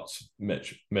their spots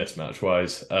mismatch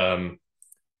wise. And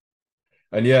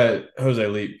yeah, Jose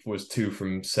Leap was 2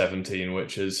 from 17,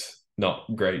 which is not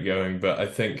great going, but I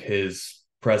think his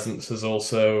presence has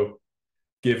also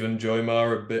given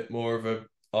Joymar a bit more of a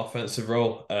offensive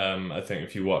role. I think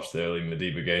if you watch the early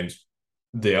Madiba games,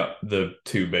 the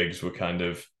two bigs were kind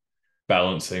of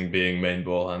balancing being main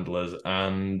ball handlers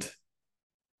and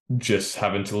just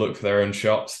having to look for their own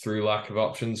shots through lack of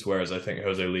options. Whereas I think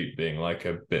Jose Leap being like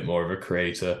a bit more of a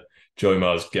creator,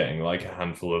 Joymar's getting like a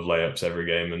handful of layups every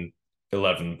game and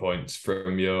 11 points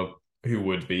from your who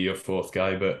would be your fourth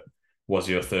guy, but was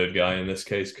your third guy in this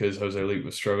case because Jose Leap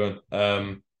was struggling.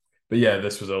 But yeah,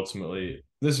 this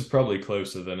was probably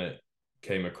closer than it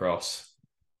came across.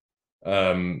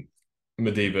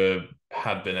 Madiba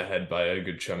had been ahead by a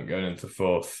good chunk going into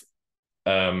fourth.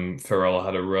 Ferrell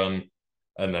had a run,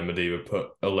 and then Madiba put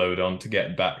a load on to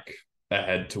get back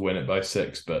ahead to win it by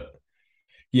 6. But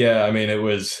yeah, I mean, it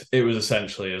was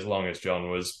essentially as long as John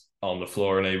was on the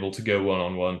floor and able to go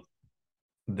 1-on-1,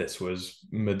 this was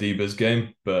Madiba's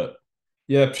game. But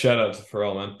yeah, shout out to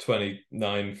Ferrell, man.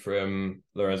 29 from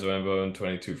Lorenzo Embo and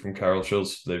 22 from Carol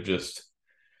Schultz. They've just,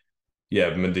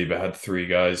 yeah, Madiba had 3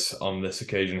 guys on this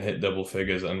occasion hit double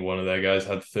figures, and one of their guys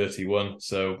had 31.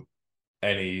 So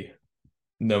any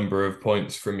number of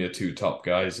points from your two top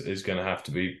guys is going to have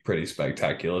to be pretty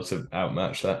spectacular to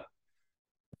outmatch that.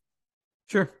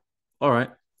 Sure. All right.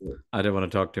 I don't want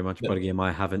to talk too much about a game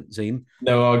I haven't seen.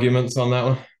 No arguments on that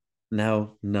one.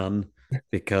 No, none,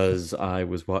 because I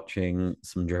was watching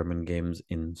some German games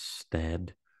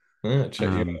instead. Yeah, check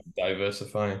you Um, out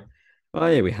diversifying. Oh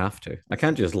yeah, we have to. I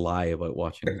can't just lie about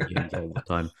watching the games all the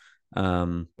time.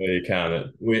 Um, Well, you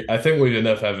can. I think we've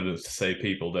enough evidence to say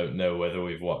people don't know whether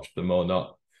we've watched them or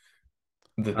not.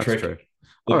 The that's trick, true.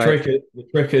 All right. the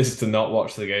trick is to not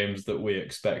watch the games that we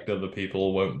expect other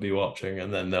people won't be watching,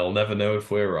 and then they'll never know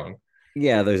if we're wrong.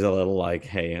 Yeah, there's a little like,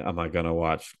 hey, am I gonna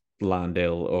watch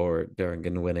Landale or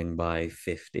Durgan winning by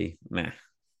 50? Nah.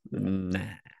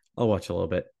 I'll watch a little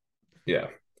bit. Yeah,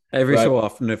 Every right. so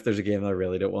often, if there's a game I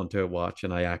really don't want to watch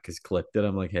and Ayaka's clicked it,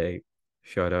 I'm like, hey,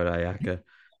 shout out Ayaka.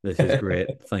 This is great.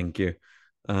 Thank you.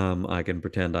 I can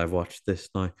pretend I've watched this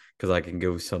now because I can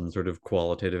give some sort of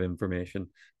qualitative information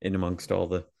in amongst all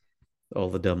the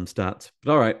dumb stats.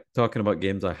 But all right, talking about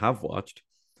games I have watched.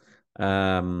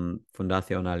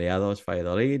 Fundación Aliados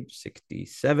Valladolid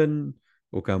 67,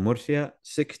 UCAM Murcia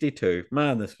 62.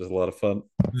 Man, this was a lot of fun.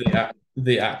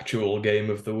 The actual game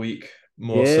of the week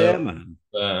more Yeah, so man.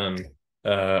 than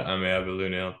Amea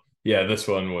Balunion. Yeah, this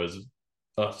one was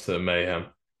utter mayhem.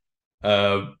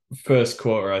 Uh, First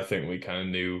quarter, I think we kind of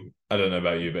knew. I don't know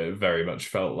about you, but it very much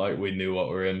felt like we knew what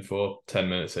we were in for 10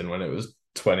 minutes in when it was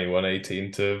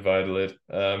 21-18 to Valladolid.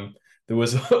 There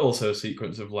was also a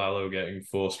sequence of Lalo getting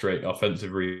four straight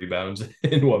offensive rebounds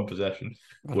in one possession,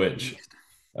 What a which, beast.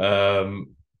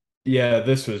 um, yeah,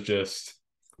 this was just.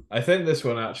 I think this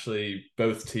one actually,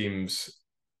 both teams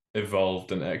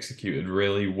evolved and executed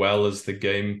really well as the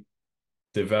game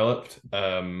developed.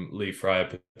 Lee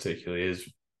Fryer, particularly,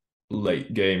 his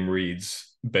late game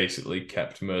reads basically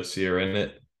kept Mercia in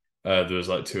it. There was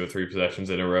like two or three possessions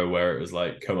in a row where it was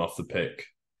like come off the pick,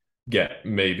 get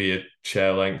maybe a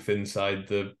chair length inside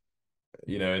the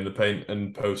in the paint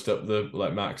and post up the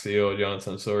like Maxi or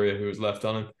Jonathan Soria who was left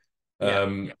on him.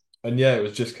 Yeah. And yeah, it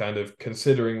was just kind of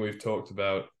considering we've talked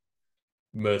about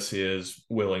Mercia's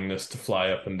willingness to fly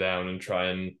up and down and try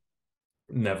and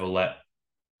never let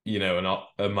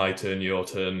a my turn, your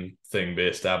turn thing be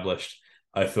established.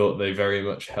 I thought they very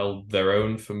much held their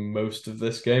own for most of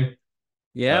this game.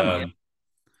 Yeah, man. Um,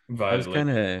 I was Vitally, kind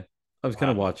of I was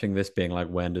kind of watching this being like,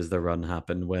 when does the run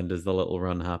happen? When does the little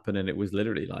run happen? And it was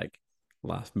literally like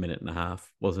last minute and a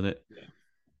half, wasn't it? yeah,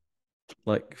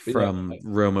 Like but yeah, from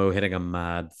Romo hitting a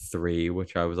mad three,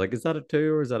 which I was like, is that a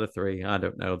two or is that a three? I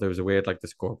don't know. There was a weird, like the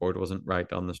scoreboard wasn't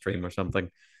right on the stream or something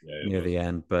yeah, it near was. the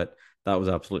end, but that was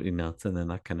absolutely nuts. And then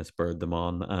that kind of spurred them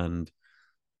on. And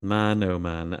man, oh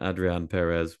man, Adrian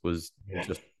Perez was Yeah,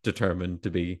 just determined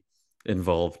to be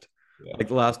involved. yeah, Like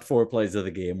the last four plays of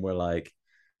the game were like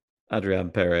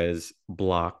Adrian Perez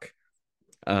block,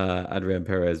 Adrian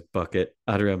Perez bucket,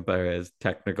 Adrian Perez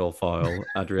technical foul,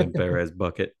 Adrian Perez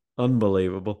bucket.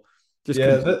 Unbelievable. Just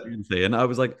yeah. completely insane. I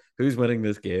was like, who's winning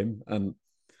this game? And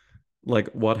like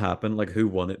what happened? Like who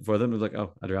won it for them? It was like,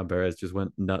 oh, Adrian Perez just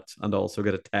went nuts and also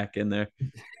got a tech in there.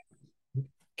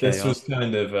 This was Chaos.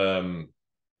 kind of.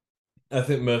 I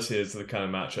think Mercy is the kind of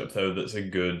matchup though that's a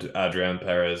good Adrian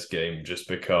Perez game, just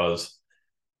because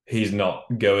he's not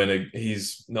going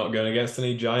against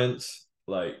any giants.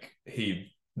 Like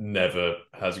he never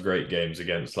has great games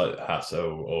against like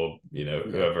Hasso or Yeah.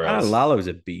 whoever Ah, else. Lalo's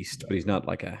a beast, but he's not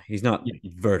Yeah,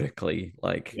 vertically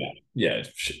like yeah, yeah,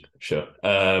 sure.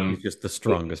 he's just the But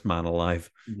strongest man alive.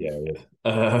 yeah,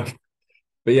 yeah.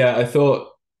 But yeah, I thought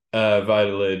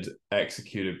Valladolid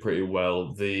executed pretty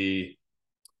well.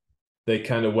 They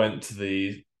kind of went to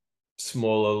the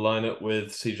smaller lineup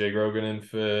with CJ Grogan in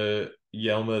for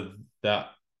Yelmer. That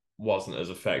wasn't as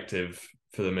effective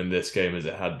for them in this game as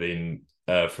it had been,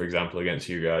 for example, against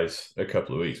you guys a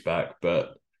couple of weeks back.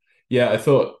 But yeah, I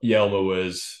thought Yelmer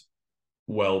was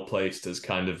well placed as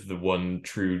kind of the one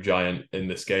true giant in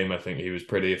this game. I think he was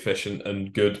pretty efficient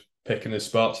and good picking his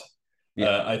spot.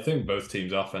 Yeah. I think both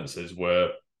teams' offenses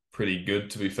were pretty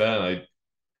good, to be fair.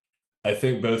 I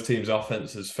think both teams'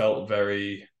 offenses felt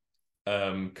very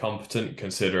competent,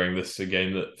 considering this is a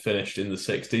game that finished in the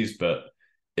 60s, but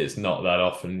it's not that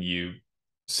often you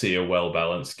see a well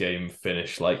balanced game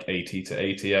finish like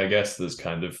 80-80. I guess there's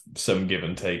kind of some give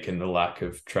and take in the lack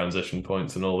of transition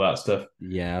points and all that stuff.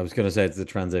 Yeah, I was gonna say it's the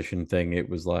transition thing. It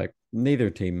was like neither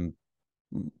team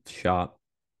shot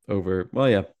over. Well,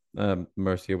 yeah,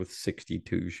 Mercia with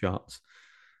 62 shots.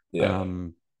 Yeah,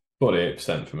 Um,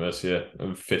 48% for Mercia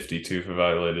and 52 for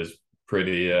Violet is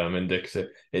pretty indicative.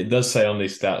 It does say on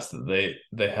these stats that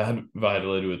they had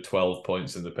Violet with 12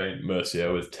 points in the paint,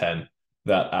 Mercia with 10.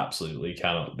 That absolutely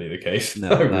cannot be the case.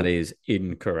 no, that is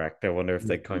incorrect. I wonder if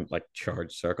they count like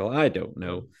charge circle. I don't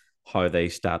know how they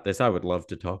stat this. I would love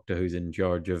to talk to who's in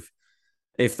charge of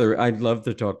if they're I'd love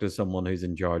to talk to someone who's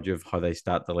in charge of how they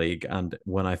stat the league. And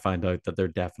when I find out that there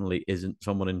definitely isn't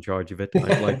someone in charge of it,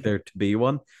 I'd like there to be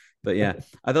one. But yeah,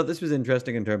 I thought this was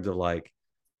interesting in terms of like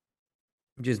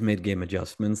just mid-game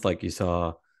adjustments, like you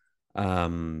saw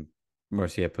um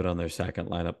Murcia put on their second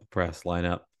lineup, the press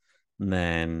lineup, and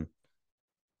then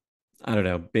I don't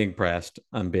know, being pressed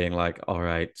and being like, all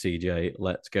right, CJ,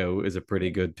 let's go is a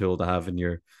pretty good tool to have in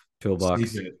your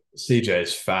toolbox. CJ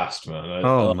is fast, man.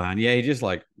 Oh man, yeah, he just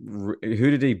like who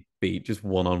did he beat? Just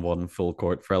one on one full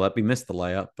court Philip. He missed the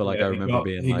layup, but like I Yeah, remember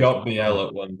being he like, got oh, BL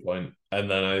at one point, and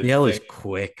then I Biel is think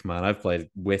quick, man. I've played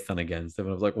with and against him,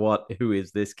 and I was like, what? Who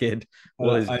is this kid?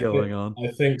 What is going on? I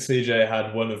think CJ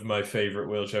had one of my favorite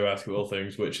wheelchair basketball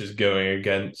things, which is going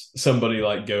against somebody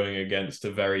like going against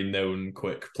a very known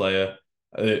quick player.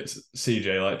 It's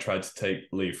CJ like tried to take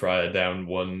Lee Fryer down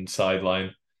one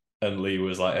sideline, and Lee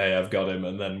was like, "Hey, I've got him,"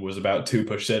 and then was about two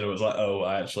pushes in and was like, "Oh,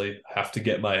 I actually have to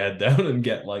get my head down and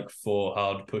get like four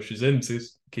hard pushes in to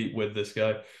keep with this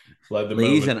guy." Like the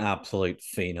Lee's moment, an absolute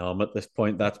phenom at this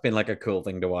point. That's been like a cool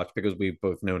thing to watch because we've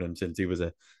both known him since he was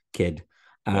a kid.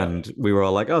 yeah, And we were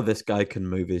all like, oh, this guy can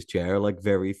move his chair like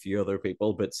very few other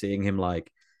people. But seeing him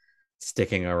like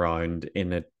sticking around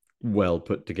in a well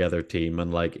put together team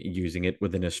and like using it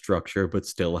within a structure, but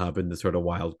still having the sort of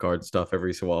wild card stuff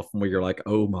every so often where you're like,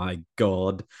 oh my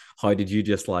God, how did you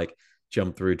just like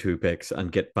jump through two picks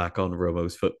and get back on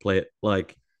Romo's foot plate?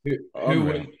 Like, who who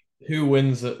unreal. who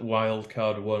wins at wild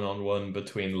card one on one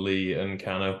between Lee and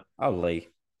Cano? Oh, Lee.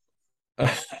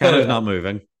 Cano's not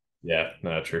moving. Yeah,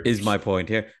 no, true. Is my point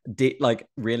here. Like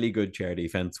really good chair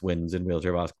defense wins in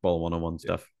wheelchair basketball one-on-one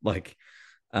Yeah, stuff. Like,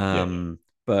 yeah,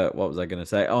 but what was I gonna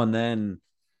say? Oh, and then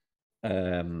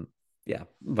um, yeah,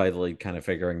 Vitally kind of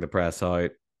figuring the press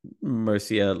out.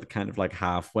 Mercia kind of like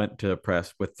half went to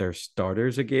press with their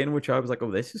starters again, which I was like,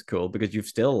 oh, this is cool because you've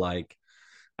still like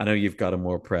I know you've got a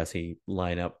more pressy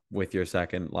lineup with your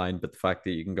second line, but the fact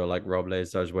that you can go like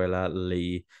Robles, Zarzuela,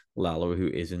 Lee, Lalo, who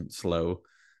isn't slow,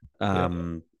 yeah,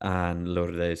 and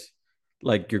Lourdes,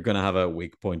 like you're gonna have a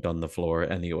weak point on the floor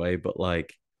anyway, but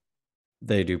like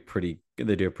they do a pretty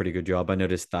good job. I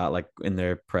noticed that like in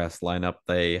their press lineup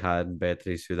they had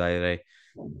Beatriz Sudaire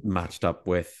matched up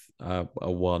with a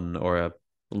one or a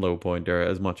low pointer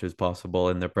as much as possible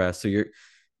in their press. So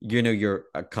you're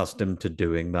accustomed to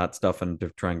doing that stuff and to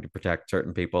trying to protect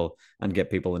certain people and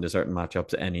get people into certain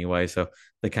matchups anyway. So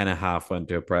they kind of half went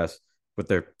to a press with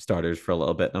their starters for a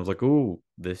little bit. And I was like, oh,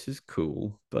 this is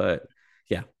cool. But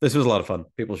yeah, this was a lot of fun.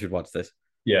 People should watch this.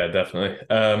 yeah, definitely.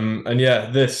 And yeah,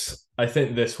 this I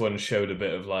think this one showed a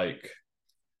bit of like,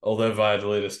 although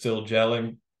Valladolid is still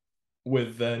gelling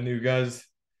with their new guys,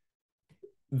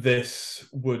 this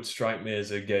would strike me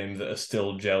as a game that a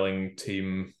still gelling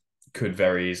team could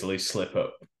very easily slip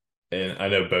up in. I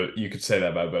know both you could say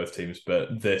that about both teams,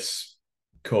 but this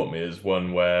caught me as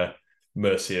one where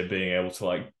Murcia being able to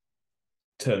like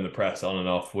turn the press on and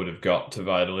off would have got to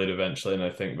Valladolid eventually, and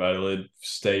I think Valladolid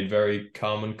stayed very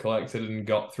calm and collected and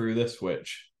got through this.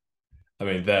 Which, I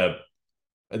mean,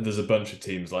 there's a bunch of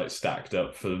teams like stacked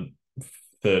up for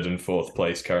third and fourth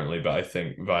place currently, but I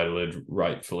think Valladolid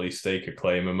rightfully stake a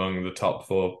claim among the top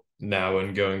four now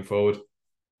and going forward.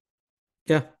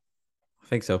 Yeah, I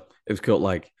think so. It was cool.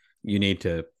 Like you need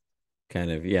to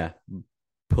kind of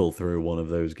pull through one of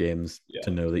those games Yeah,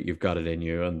 to know that you've got it in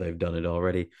you, and they've done it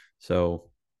already. So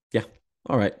yeah.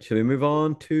 All right. Shall we move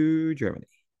on to Germany?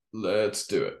 let's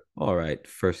do it. All right.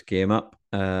 First game up.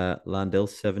 Landil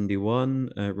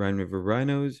 71, Rhine River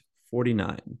Rhinos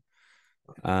 49.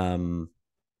 Um,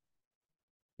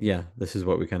 yeah, this is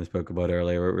what we kind of spoke about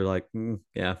earlier. Where we're like,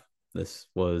 yeah, this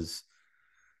was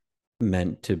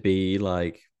meant to be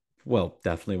like, well,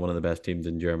 definitely one of the best teams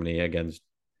in Germany against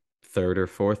third or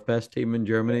fourth best team in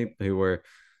Germany, who were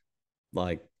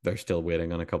like they're still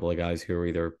waiting on a couple of guys who are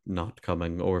either not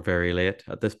coming or very late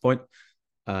at this point.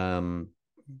 Um,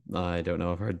 I don't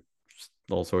know. I've heard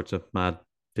all sorts of mad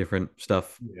different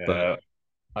stuff, but Yeah,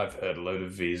 I've heard a load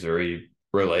of visa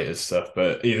related stuff,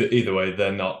 but either way,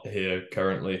 they're not here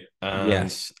currently,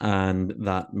 and yes, and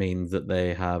that means that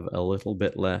they have a little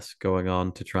bit less going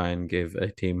on to try and give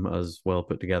a team as well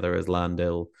put together as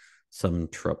Landil some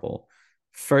trouble.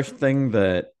 First thing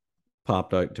that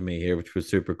popped out to me here, which was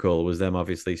super cool, was them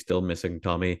obviously still missing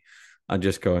Tommy and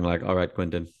just going like, all right,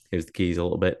 Quentin, here's the keys a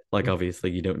little bit. Like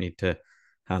obviously you don't need to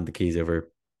hand the keys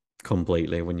over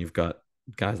completely when you've got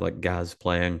guys like Gaz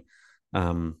playing.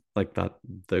 Like that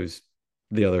those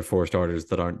the other four starters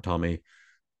that aren't Tommy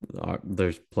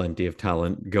there's plenty of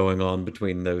talent going on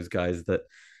between those guys that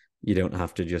you don't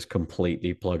have to just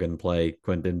completely plug and play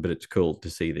Quentin, but it's cool to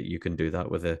see that you can do that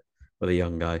with a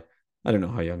young guy. I don't know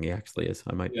how young he actually is.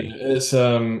 I might yeah, be it's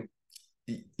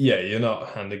yeah, you're not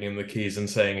handing him the keys and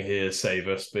saying, "Here, save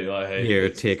us," but like, "Hey, here this."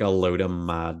 take a load of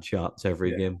mad shots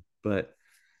every Yeah, game. But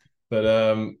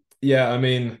but yeah, I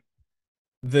mean.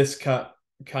 this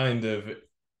kind of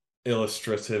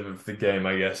illustrative of the game,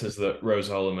 I guess, is that Rose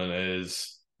Holloman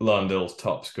is Landill's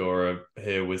top scorer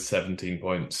here with 17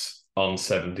 points on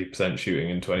 70% shooting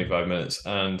in 25 minutes.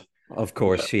 And Of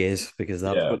course she is, because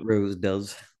that's yeah, what Rose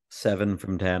does. 7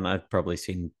 from 10. I've probably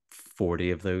seen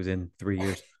 40 of those in 3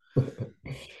 years.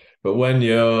 but when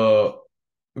you're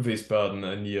Wiesbaden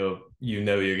and you're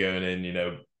going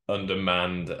in,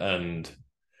 undermanned and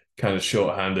kind of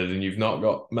short-handed, and you've not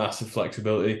got massive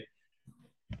flexibility.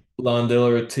 Landil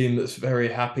are a team that's very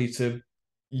happy to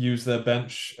use their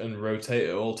bench and rotate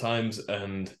at all times,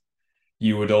 and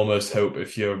you would almost hope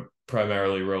if you're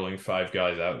primarily rolling five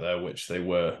guys out there, which they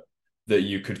were, that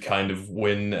you could kind of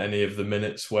win any of the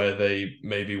minutes where they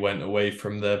maybe went away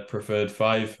from their preferred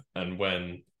five. And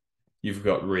when you've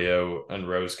got Rio and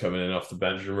Rose coming in off the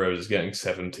bench, and Rose is getting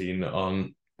 17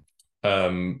 on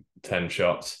 10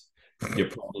 shots, you're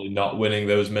probably not winning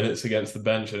those minutes against the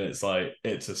bench. And it's like,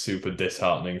 it's a super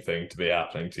disheartening thing to be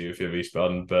happening to you if you're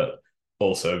Wiesbaden. But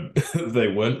also, they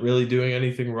weren't really doing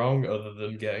anything wrong other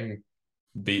than getting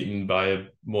beaten by a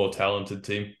more talented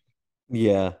team.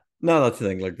 Yeah. No, that's the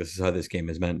thing. Like, this is how this game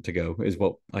is meant to go, is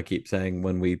what I keep saying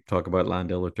when we talk about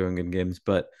Landale or Turingen games.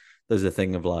 But there's a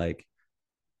thing of like,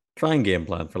 try and game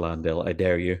plan for Landale. I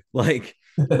dare you. Like,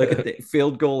 look at the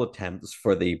field goal attempts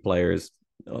for the players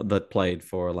that played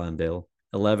for Landale: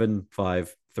 11,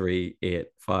 5, 3, 8,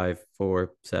 5,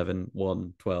 4, 7,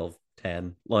 1, 12,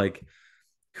 10. Like,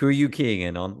 who are you keying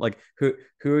in on? Like, who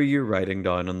are you writing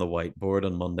down on the whiteboard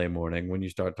on Monday morning when you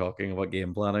start talking about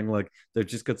game planning? Like, they've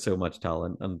just got so much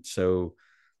talent and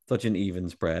such an even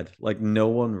spread. Like, no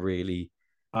one really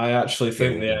I actually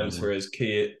think scares the anyone. answer is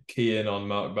key in on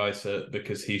Mark Bicep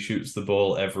because he shoots the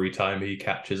ball every time he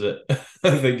catches it.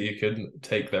 I think you can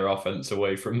take their offense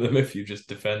away from them if you just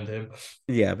defend him.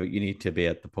 Yeah, but you need to be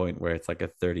at the point where it's like a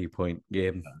 30-point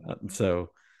game.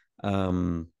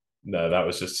 Um, No, that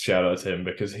was just a shout out to him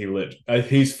because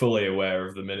he's fully aware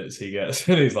of the minutes he gets,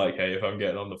 and he's like, "Hey, if I'm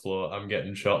getting on the floor, I'm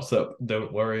getting shots up.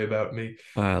 Don't worry about me."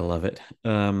 I love it.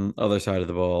 Other side of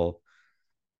the ball,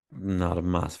 not a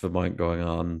massive amount going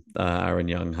on. Aaron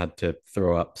Young had to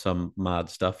throw up some mad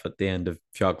stuff at the end of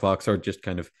shot clocks, or just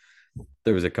kind of,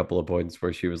 there was a couple of points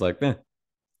where she was like, "Eh,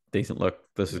 decent look.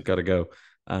 This has got to go."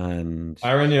 And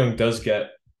Aaron Young does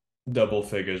get double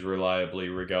figures reliably,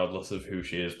 regardless of who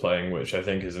she is playing, which I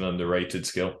think is an underrated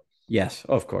skill, yes,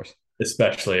 of course.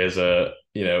 especially as a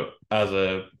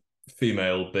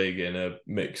female big in a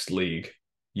mixed league.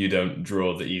 You don't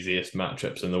draw the easiest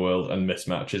matchups in the world, and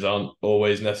mismatches aren't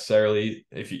always necessarily.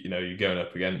 If you're going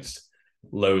up against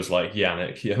lows like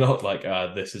Yannick, you're not like,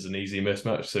 this is an easy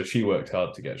mismatch. So she worked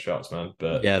hard to get shots, man.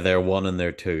 But Yeah, their one and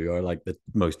their two are like the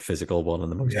most physical one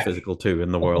and the most yeah, physical two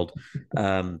in the world.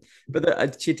 Um,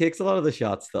 but she takes a lot of the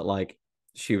shots that like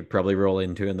she would probably roll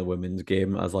into in the women's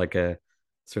game as like a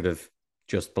sort of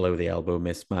just below the elbow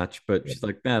mismatch. But she's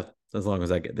like, yeah, as long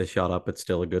as I get this shot up, it's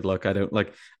still a good look. I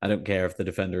don't care if the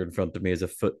defender in front of me is a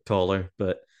foot taller.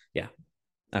 But yeah,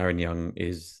 Aaron Young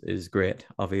is great,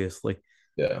 obviously.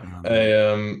 yeah.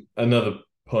 Um, Another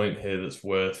point here that's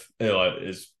worth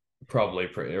is probably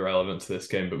pretty irrelevant to this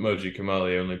game, but Moji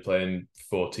Kamali only playing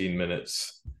 14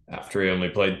 minutes after he only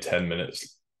played 10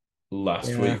 minutes last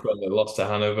yeah, week when they lost to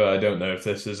Hanover. I don't know if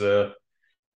this is a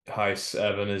Heiss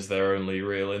Evan is their only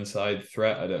real inside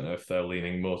threat. I don't know if they're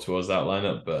leaning more towards that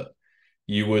lineup, but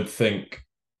you would think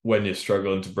when you're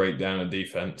struggling to break down a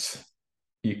defense,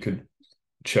 you could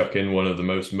chuck in one of the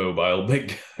most mobile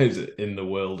big guys in the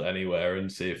world anywhere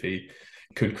and see if he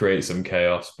could create some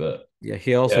chaos. But yeah.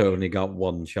 He yeah, also only got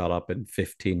one shot up in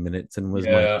 15 minutes and was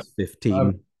yeah, minus 15.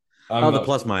 I'm I'm Oh, the not.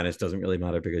 plus minus doesn't really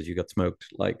matter because you got smoked.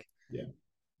 Like, Yeah,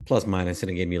 plus minus in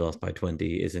a game you lost by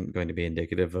 20 isn't going to be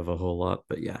indicative of a whole lot.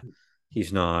 But yeah,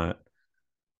 he's not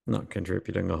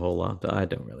contributing a whole lot. I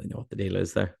don't really know what the deal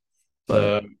is there.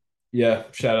 But so yeah,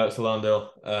 shout out to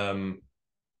Landale.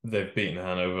 They've beaten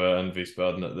Hanover and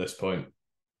Wiesbaden at this point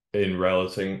in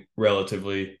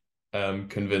relatively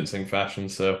convincing fashion.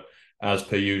 So as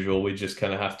per usual, we just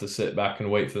kind of have to sit back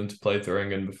and wait for them to play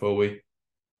Thuringen before we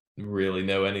really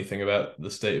know anything about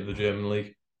the state of the German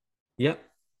league. yeah,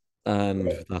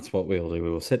 and that's what we'll do. We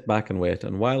will sit back and wait.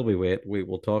 And while we wait, we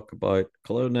will talk about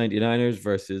Cologne 99ers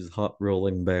versus Hot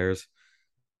Rolling Bears.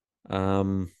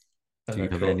 Um, And do you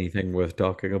have anything worth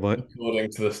talking about?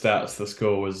 according to the stats, the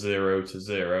score was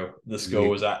 0-0. The score You,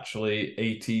 was actually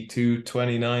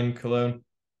 82-29 Cologne.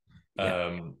 yeah,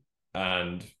 Um,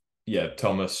 and yeah,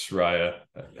 Thomas Raya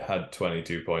had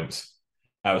 22 points.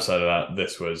 Outside of that,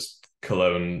 this was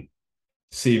Cologne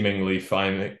seemingly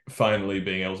finally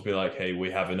being able to be like, hey,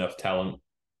 we have enough talent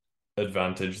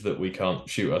advantage that we can't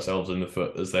shoot ourselves in the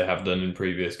foot as they have done in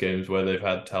previous games where they've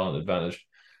had talent advantage.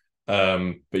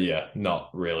 But yeah, not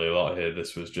really a lot here.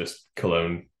 This was just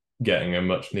Cologne getting a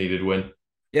much needed win.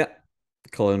 Yeah,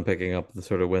 Cologne picking up the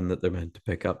sort of win that they're meant to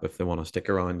pick up if they want to stick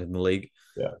around in the league.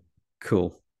 Yeah.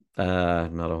 Cool.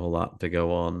 Not a whole lot to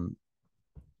go on.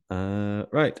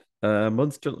 Right.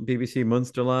 Munster BBC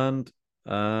Munsterland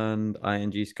and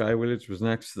ING Sky Village was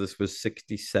next. This was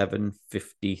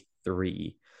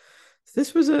 67-53.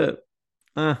 This was I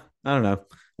don't know.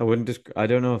 I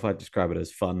don't know if I'd describe it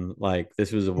as fun. Like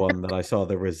this was a one that I saw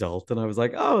the result and I was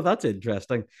like, oh, that's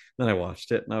interesting. Then I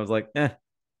watched it and I was like, I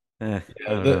Yeah,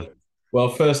 don't know. well,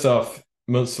 first off,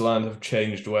 Munsterland have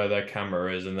changed where their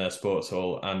camera is in their sports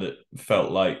hall, and it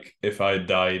felt like if I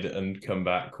died and come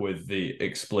back with the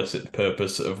explicit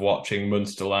purpose of watching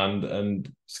Munsterland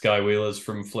and Skywheelers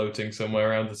from floating somewhere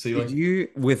around the Did ceiling. you,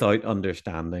 without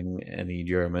understanding any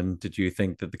German, did you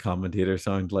think that the commentator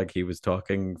sounded like he was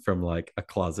talking from like a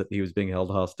closet he was being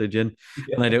held hostage in?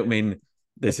 And I Yeah. don't mean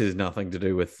this is nothing to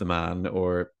do with the man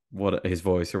or what his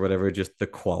voice or whatever, just the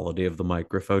quality of the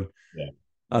microphone. Yeah.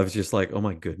 I was just like, oh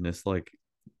my goodness, like,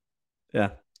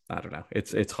 yeah, I don't know.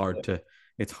 It's hard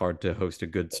to host a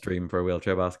good stream for a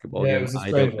wheelchair basketball Yeah, it game. was a I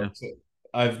strange don't one. know. So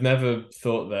I've never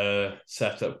thought their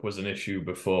setup was an issue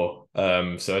before.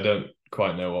 So I don't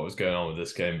quite know what was going on with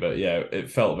this game, but yeah, it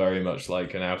felt very much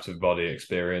like an out of body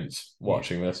experience Yeah.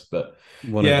 watching this. But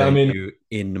One of yeah, I their mean, new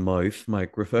in-mouth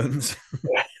microphones.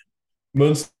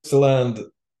 Munsterland,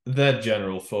 their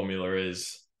general formula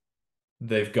is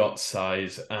they've got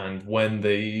size, and when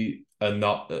they are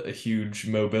not at a huge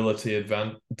mobility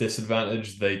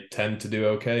disadvantage, they tend to do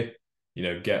okay. You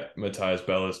know, get Matthias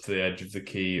Bellas to the edge of the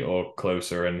key or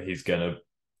closer, and he's gonna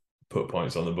put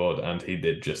points on the board, and he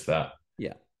did just that.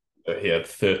 Yeah. He had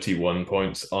 31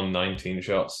 points on 19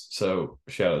 shots, so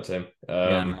shout out to him.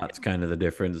 Yeah, and that's kind of the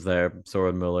difference there.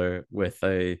 Soren Muller with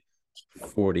a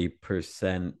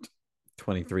 40%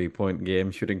 23-point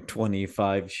game, shooting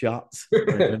 25 shots.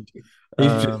 Legend. He's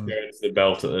just Um, going to the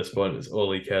belt at this point. It's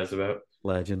all he cares about.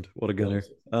 Legend. What a gunner.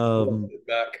 Wants it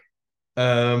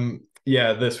back.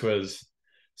 Yeah, this was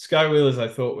Skywheelers. I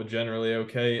thought were generally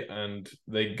okay, and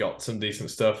they got some decent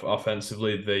stuff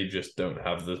offensively. They just don't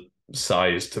have the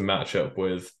size to match up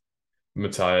with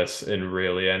Matthias in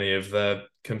really any of their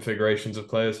configurations of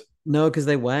players. No, because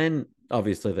they went,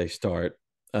 obviously they start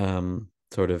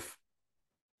sort of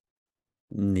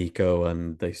Nico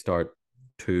and they start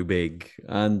two big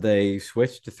and they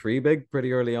switched to three big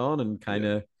pretty early on and kind Yeah.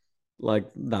 of like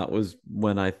that was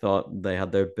when I thought they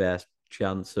had their best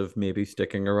chance of maybe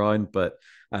sticking around. But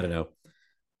I don't know.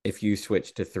 If you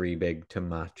switch to three big to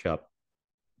match up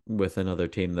with another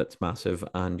team that's massive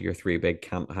and your three big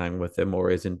can't hang with them or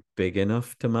isn't big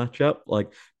enough to match up,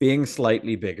 like being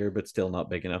slightly bigger but still not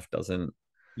big enough doesn't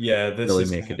Yeah, really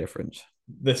make a difference.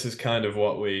 this is kind of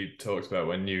what we talked about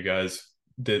when you guys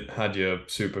had your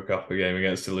Super Copper game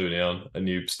against Ilunion and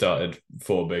you started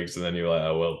four bigs and then you were like,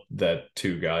 oh well, their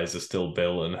two guys are still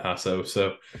Bill and Hasso.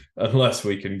 So unless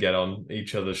we can get on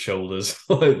each other's shoulders,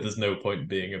 like, there's no point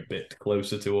being a bit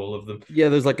closer to all of them. Yeah,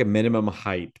 there's like a minimum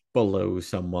height below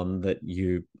someone that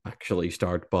you actually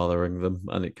start bothering them,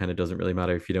 and it kind of doesn't really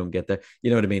matter if you don't get there. You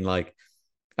know what I mean? Like,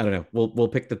 I don't know. We'll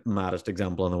pick the maddest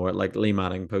example in the world. Like Lee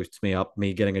Manning posts me up,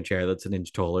 me getting a chair that's an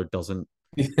inch taller doesn't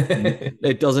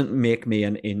it doesn't make me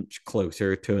an inch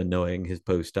closer to annoying his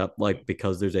post up, like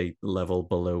because there's a level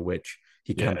below which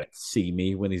he can't Yeah, see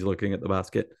me when he's looking at the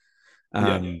basket.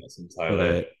 yeah, Um, that's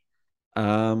entirely. but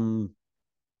um,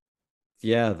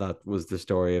 yeah, that was the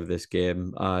story of this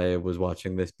game. I was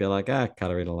watching this, be like,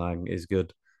 Katarina Lang is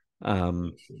good.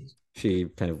 Um, she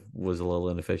kind of was a little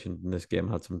inefficient in this game,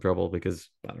 had some trouble because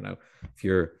I don't know if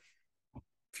you're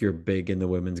if you're big in the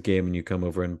women's game and you come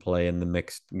over and play in the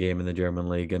mixed game in the German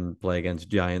league and play against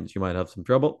giants, you might have some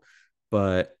trouble.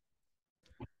 But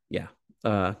yeah,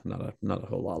 not a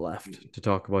whole lot left to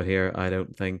talk about here. I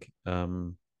don't think.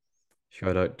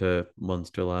 Shout out to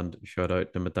Munsterland. Shout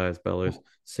out to Matthias Bellers.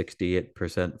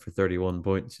 68% for 31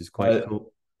 points is quite I,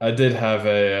 cool. I did have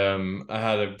I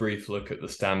had a brief look at the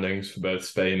standings for both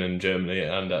Spain and Germany,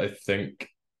 and I think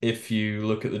if you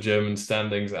look at the German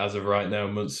standings as of right now,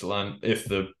 Munsterland, if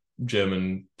the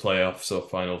German playoffs or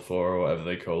Final Four or whatever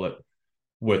they call it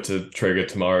were to trigger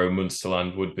tomorrow,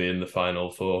 Munsterland would be in the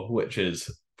Final Four, which is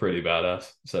pretty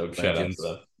badass. So shout out to Legends.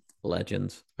 them.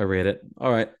 Legends. I rate it.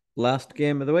 All right. Last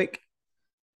game of the week.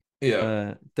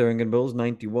 Yeah. Thuringen Bulls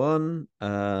 91.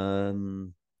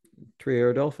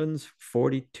 Trio Dolphins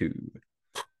 42.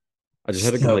 I just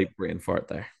had a So, complete brain fart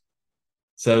there.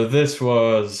 so this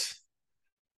was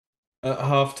At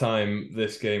halftime,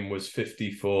 this game was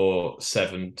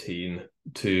 54-17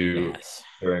 to Yes.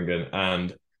 Thuringen.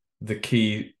 And the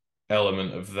key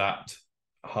element of that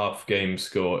half game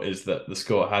score is that the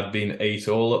score had been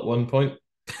 8-all at one point.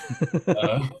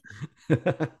 Uh, Hey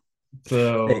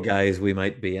so guys, we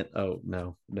might be in. Oh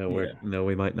no, yeah.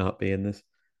 we might not be in this.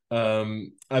 I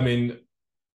mean,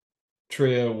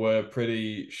 Trier were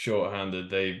pretty short-handed.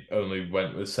 They only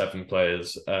went with 7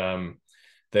 players.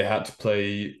 They had to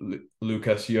play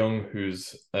Lucas Young,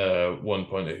 who's one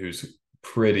pointer who's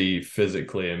pretty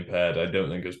physically impaired. I don't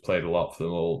think has played a lot for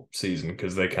them all season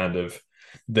because they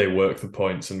work the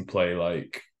points and play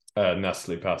like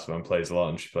Natalie Passman plays a lot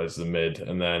and she plays the mid,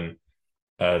 and then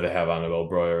they have Annabelle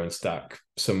Breuer and stack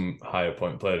some higher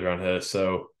point players around her.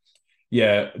 So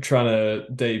yeah, trying to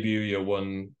debut your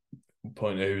one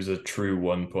pointer who's a true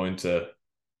one pointer,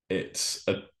 it's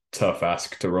a tough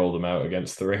ask to roll them out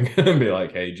against the ring and be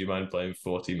like, hey, do you mind playing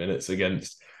 40 minutes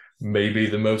against maybe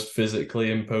the most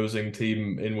physically imposing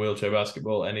team in wheelchair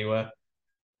basketball anywhere?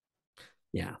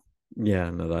 Yeah. Yeah,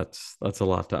 no, that's a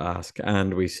lot to ask.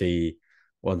 And we see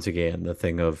once again the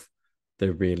thing of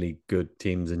the really good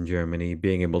teams in Germany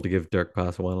being able to give Dirk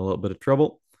Passawan a little bit of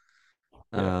trouble.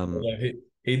 Yeah. Um, Yeah,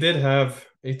 he did have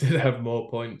more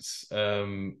points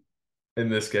in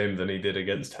this game than he did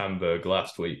against Hamburg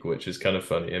last week, which is kind of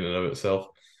funny in and of itself.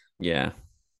 yeah.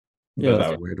 Yeah, But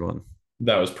that's a weird one.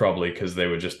 that was probably because they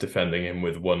were just defending him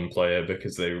with one player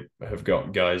because they have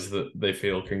got guys that they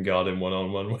feel can guard him one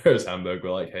on one. Whereas Hamburg were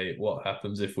like, hey, what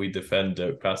happens if we defend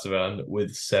Dirk Passavan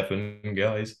with 7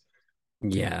 guys?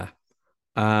 Yeah.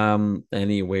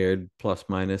 Any weird plus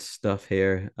minus stuff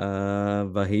here?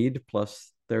 Vahid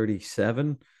plus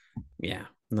 37. Yeah,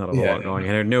 not a whole Yeah. lot going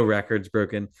here. No records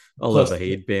broken. Although Plus,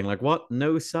 Vahid being like, what?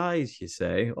 No size, you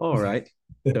say? All right.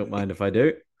 Don't mind if I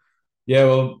do. yeah,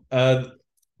 well,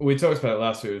 we talked about it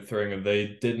last week with Thuringen.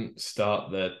 They didn't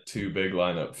start their 2 big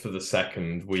lineup for the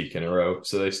second week in a row.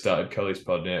 So they started Cully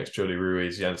Spodniak, Jody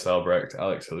Ruiz, Jens Albrecht,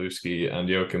 Alex Haluski, and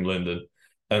Joachim Linden.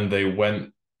 And they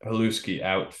went Haluski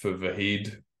out for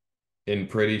Vahid in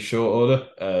pretty short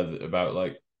order, about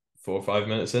like 4 or 5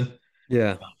 minutes in.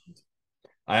 Yeah.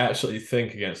 I actually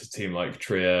think against a team like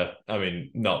Trier, I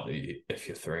mean, not the, if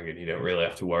you're Thuringen, you don't really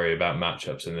have to worry about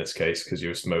matchups in this case because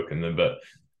you're smoking them. But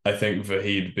I think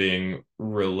Vahid being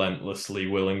relentlessly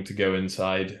willing to go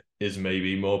inside is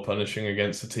maybe more punishing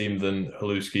against a team than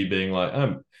Haluski being like,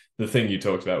 I'm the thing you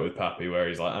talked about with Pappy, where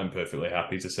he's like, I'm perfectly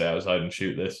happy to stay outside and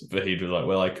shoot this. Vahid was like,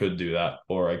 well, I could do that,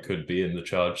 or I could be in the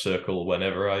charge circle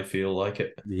whenever I feel like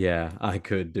it. Yeah, I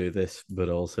could do this, but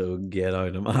also get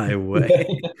out of my way.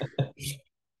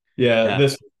 Yeah, Yeah.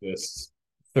 this was just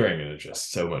Thuringen are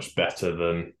just so much better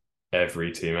than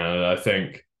every team, and I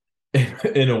think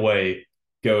in a way,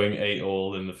 going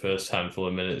 8-all in the first handful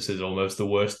of minutes is almost the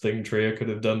worst thing Trier could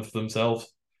have done for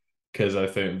themselves because I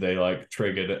think they like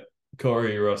triggered it.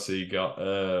 Corey Rossi got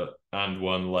and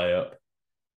one layup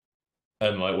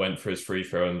and like went for his free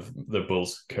throw, and the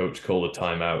Bulls coach called a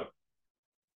timeout,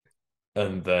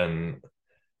 and then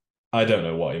I don't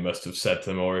know what he must have said to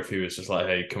them, or if he was just like,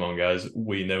 hey, come on, guys,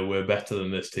 we know we're better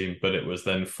than this team. But it was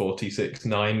then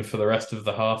 46-9 for the rest of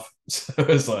the half. So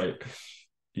it's like,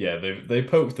 yeah, they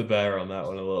poked the bear on that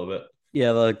one a little bit.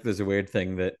 Yeah, like there's a weird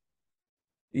thing that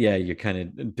yeah, you kind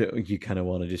of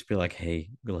want to just be like, hey,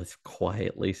 let's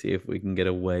quietly see if we can get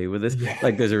away with this. Yeah.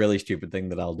 Like there's a really stupid thing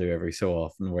that I'll do every so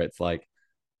often where it's like,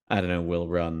 I don't know, we'll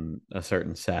run a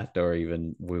certain set or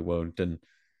even we won't. And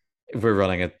if we're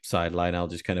running a sideline, I'll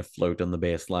just kind of float on the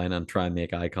baseline and try and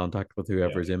make eye contact with Yeah.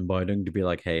 whoever's inbounding to be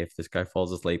like, hey, if this guy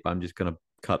falls asleep, I'm just gonna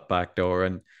cut back door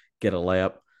and get a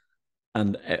layup.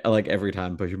 And like every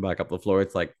time pushing back up the floor,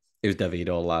 it's like it was David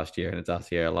all last year, and it's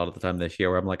Asier a lot of the time this year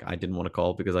where I'm like, I didn't want to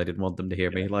call because I didn't want them to hear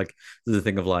me. Like there's a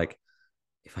thing of like,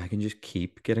 if I can just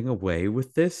keep getting away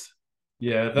with this,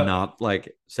 Yeah, that not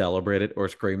like celebrate it or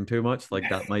scream too much, like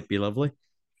that might be lovely.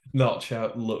 not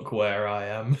shout, look where I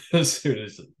am as soon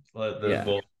as like the Yeah.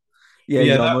 ball. Yeah, But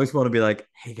yeah, you that almost want to be like,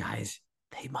 hey guys,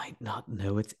 they might not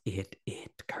know it's it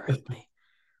currently.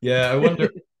 yeah,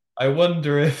 I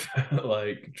wonder if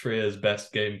like Trier's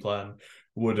best game plan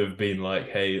would have been like,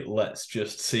 hey, let's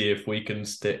just see if we can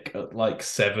stick at like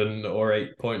 7 or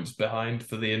 8 points behind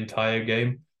for the entire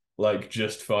game, like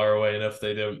just far away enough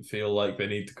they don't feel like they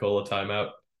need to call a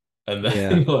timeout. And Yeah.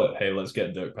 then like, hey, let's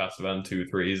get Dirk Passavan 2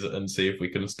 threes and see if we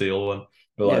can steal one.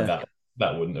 But like Yeah.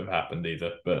 that wouldn't have happened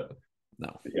either. But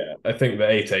No. yeah, I think the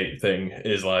 8-8 thing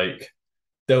is like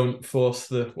don't force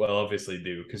the well obviously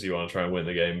do because you want to try and win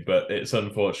the game, but it's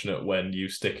unfortunate when you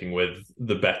sticking with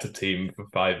the better team for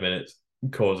 5 minutes.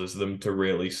 causes them to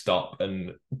really stop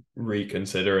and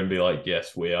reconsider and be like,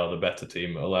 yes, we are the better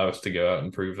team. Allow us to go out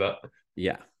and prove that.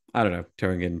 Yeah. I don't know.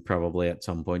 Turingen probably at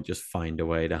some point just find a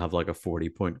way to have like a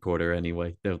 40-point quarter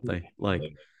anyway, don't they? Like I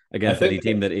against any think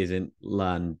team that isn't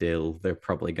Landil, they're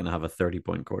probably going to have a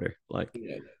 30-point quarter. Like,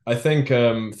 I think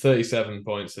 37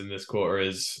 points in this quarter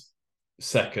is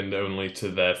second only to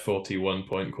their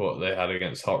 41-point quarter they had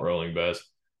against Hot Rolling Bears.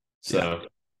 yeah. So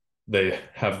they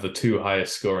have the two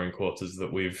highest scoring quarters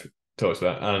that we've talked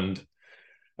about. And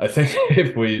I think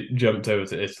if we jumped over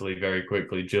to Italy very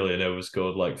quickly, Giulianova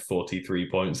scored like 43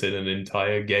 points in an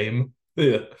entire game.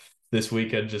 Yeah. This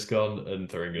weekend just gone, and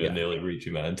Thuringia Yeah. nearly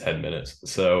reaching that in 10 minutes.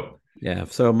 So, Yeah.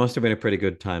 So it must have been a pretty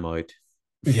good timeout.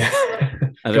 yeah,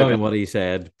 I don't got, know what he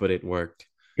said, but it worked.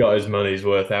 got his money's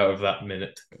worth out of that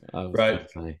minute. I was Right.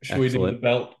 going to say, Should we do the excellent.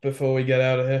 belt before we get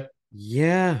out of here?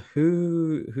 Yeah.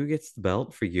 Who gets the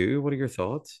belt for you? What are your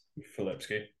thoughts?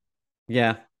 Filipski.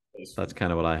 Yeah. It's, That's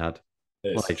kind of what I had.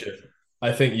 it's Like, just,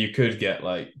 I think you could get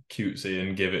like cutesy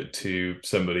and give it to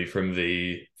somebody from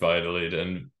the Valladolid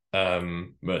and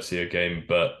Murcia game,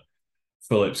 but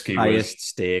Filipski was highest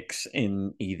stakes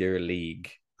in either league.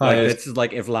 Like highest. this is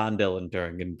like if Landell and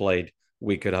Turingen played,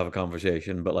 we could have a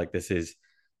conversation. But like this is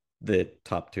the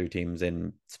top two teams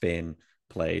in Spain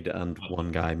played, and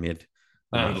one guy made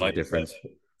a And massive like I said, difference.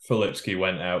 Filipski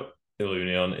went out,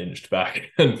 Ilunion inched back,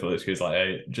 and Filipski's like,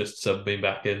 hey, just sub me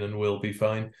back in and we'll be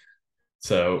fine.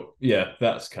 So yeah,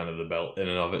 that's kind of the belt in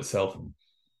and of itself.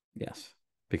 Yes,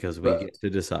 because we But get to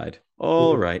decide.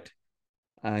 All right,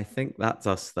 I think that's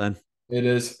us then. it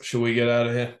is. Should we get out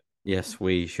of here? Yes,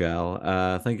 we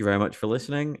shall. Thank you very much for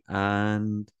listening,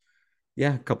 and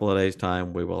yeah, a couple of days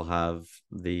time we will have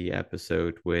the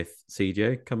episode with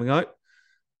CJ coming out.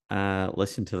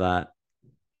 Listen to that.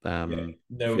 Yeah,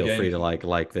 no Feel free game. to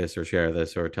like this or share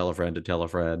this or tell a friend to tell a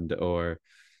friend or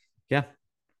yeah,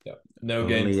 Yeah, no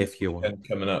games only this if you want. weekend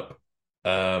coming up.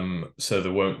 So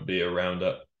there won't be a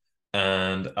roundup,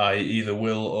 and I either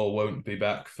will or won't be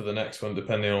back for the next one,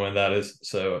 depending on when that is.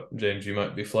 So James, you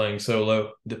might be flying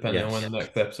solo, depending on when Yes. the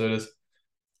next episode is.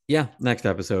 Yeah, next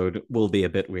episode will be a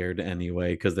bit weird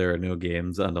anyway because there are no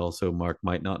games, and also Mark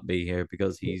might not be here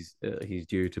because he's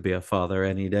due to be a father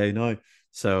any day now.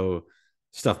 So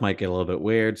stuff might get a little bit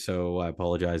weird. So I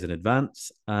apologize in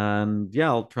advance, and yeah,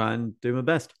 I'll try and do my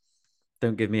best.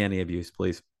 Don't give me any abuse,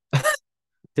 please.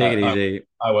 Take it I, easy.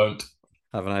 I won't.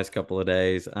 Have a nice couple of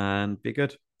days and be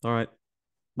good. All right.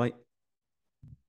 Bye.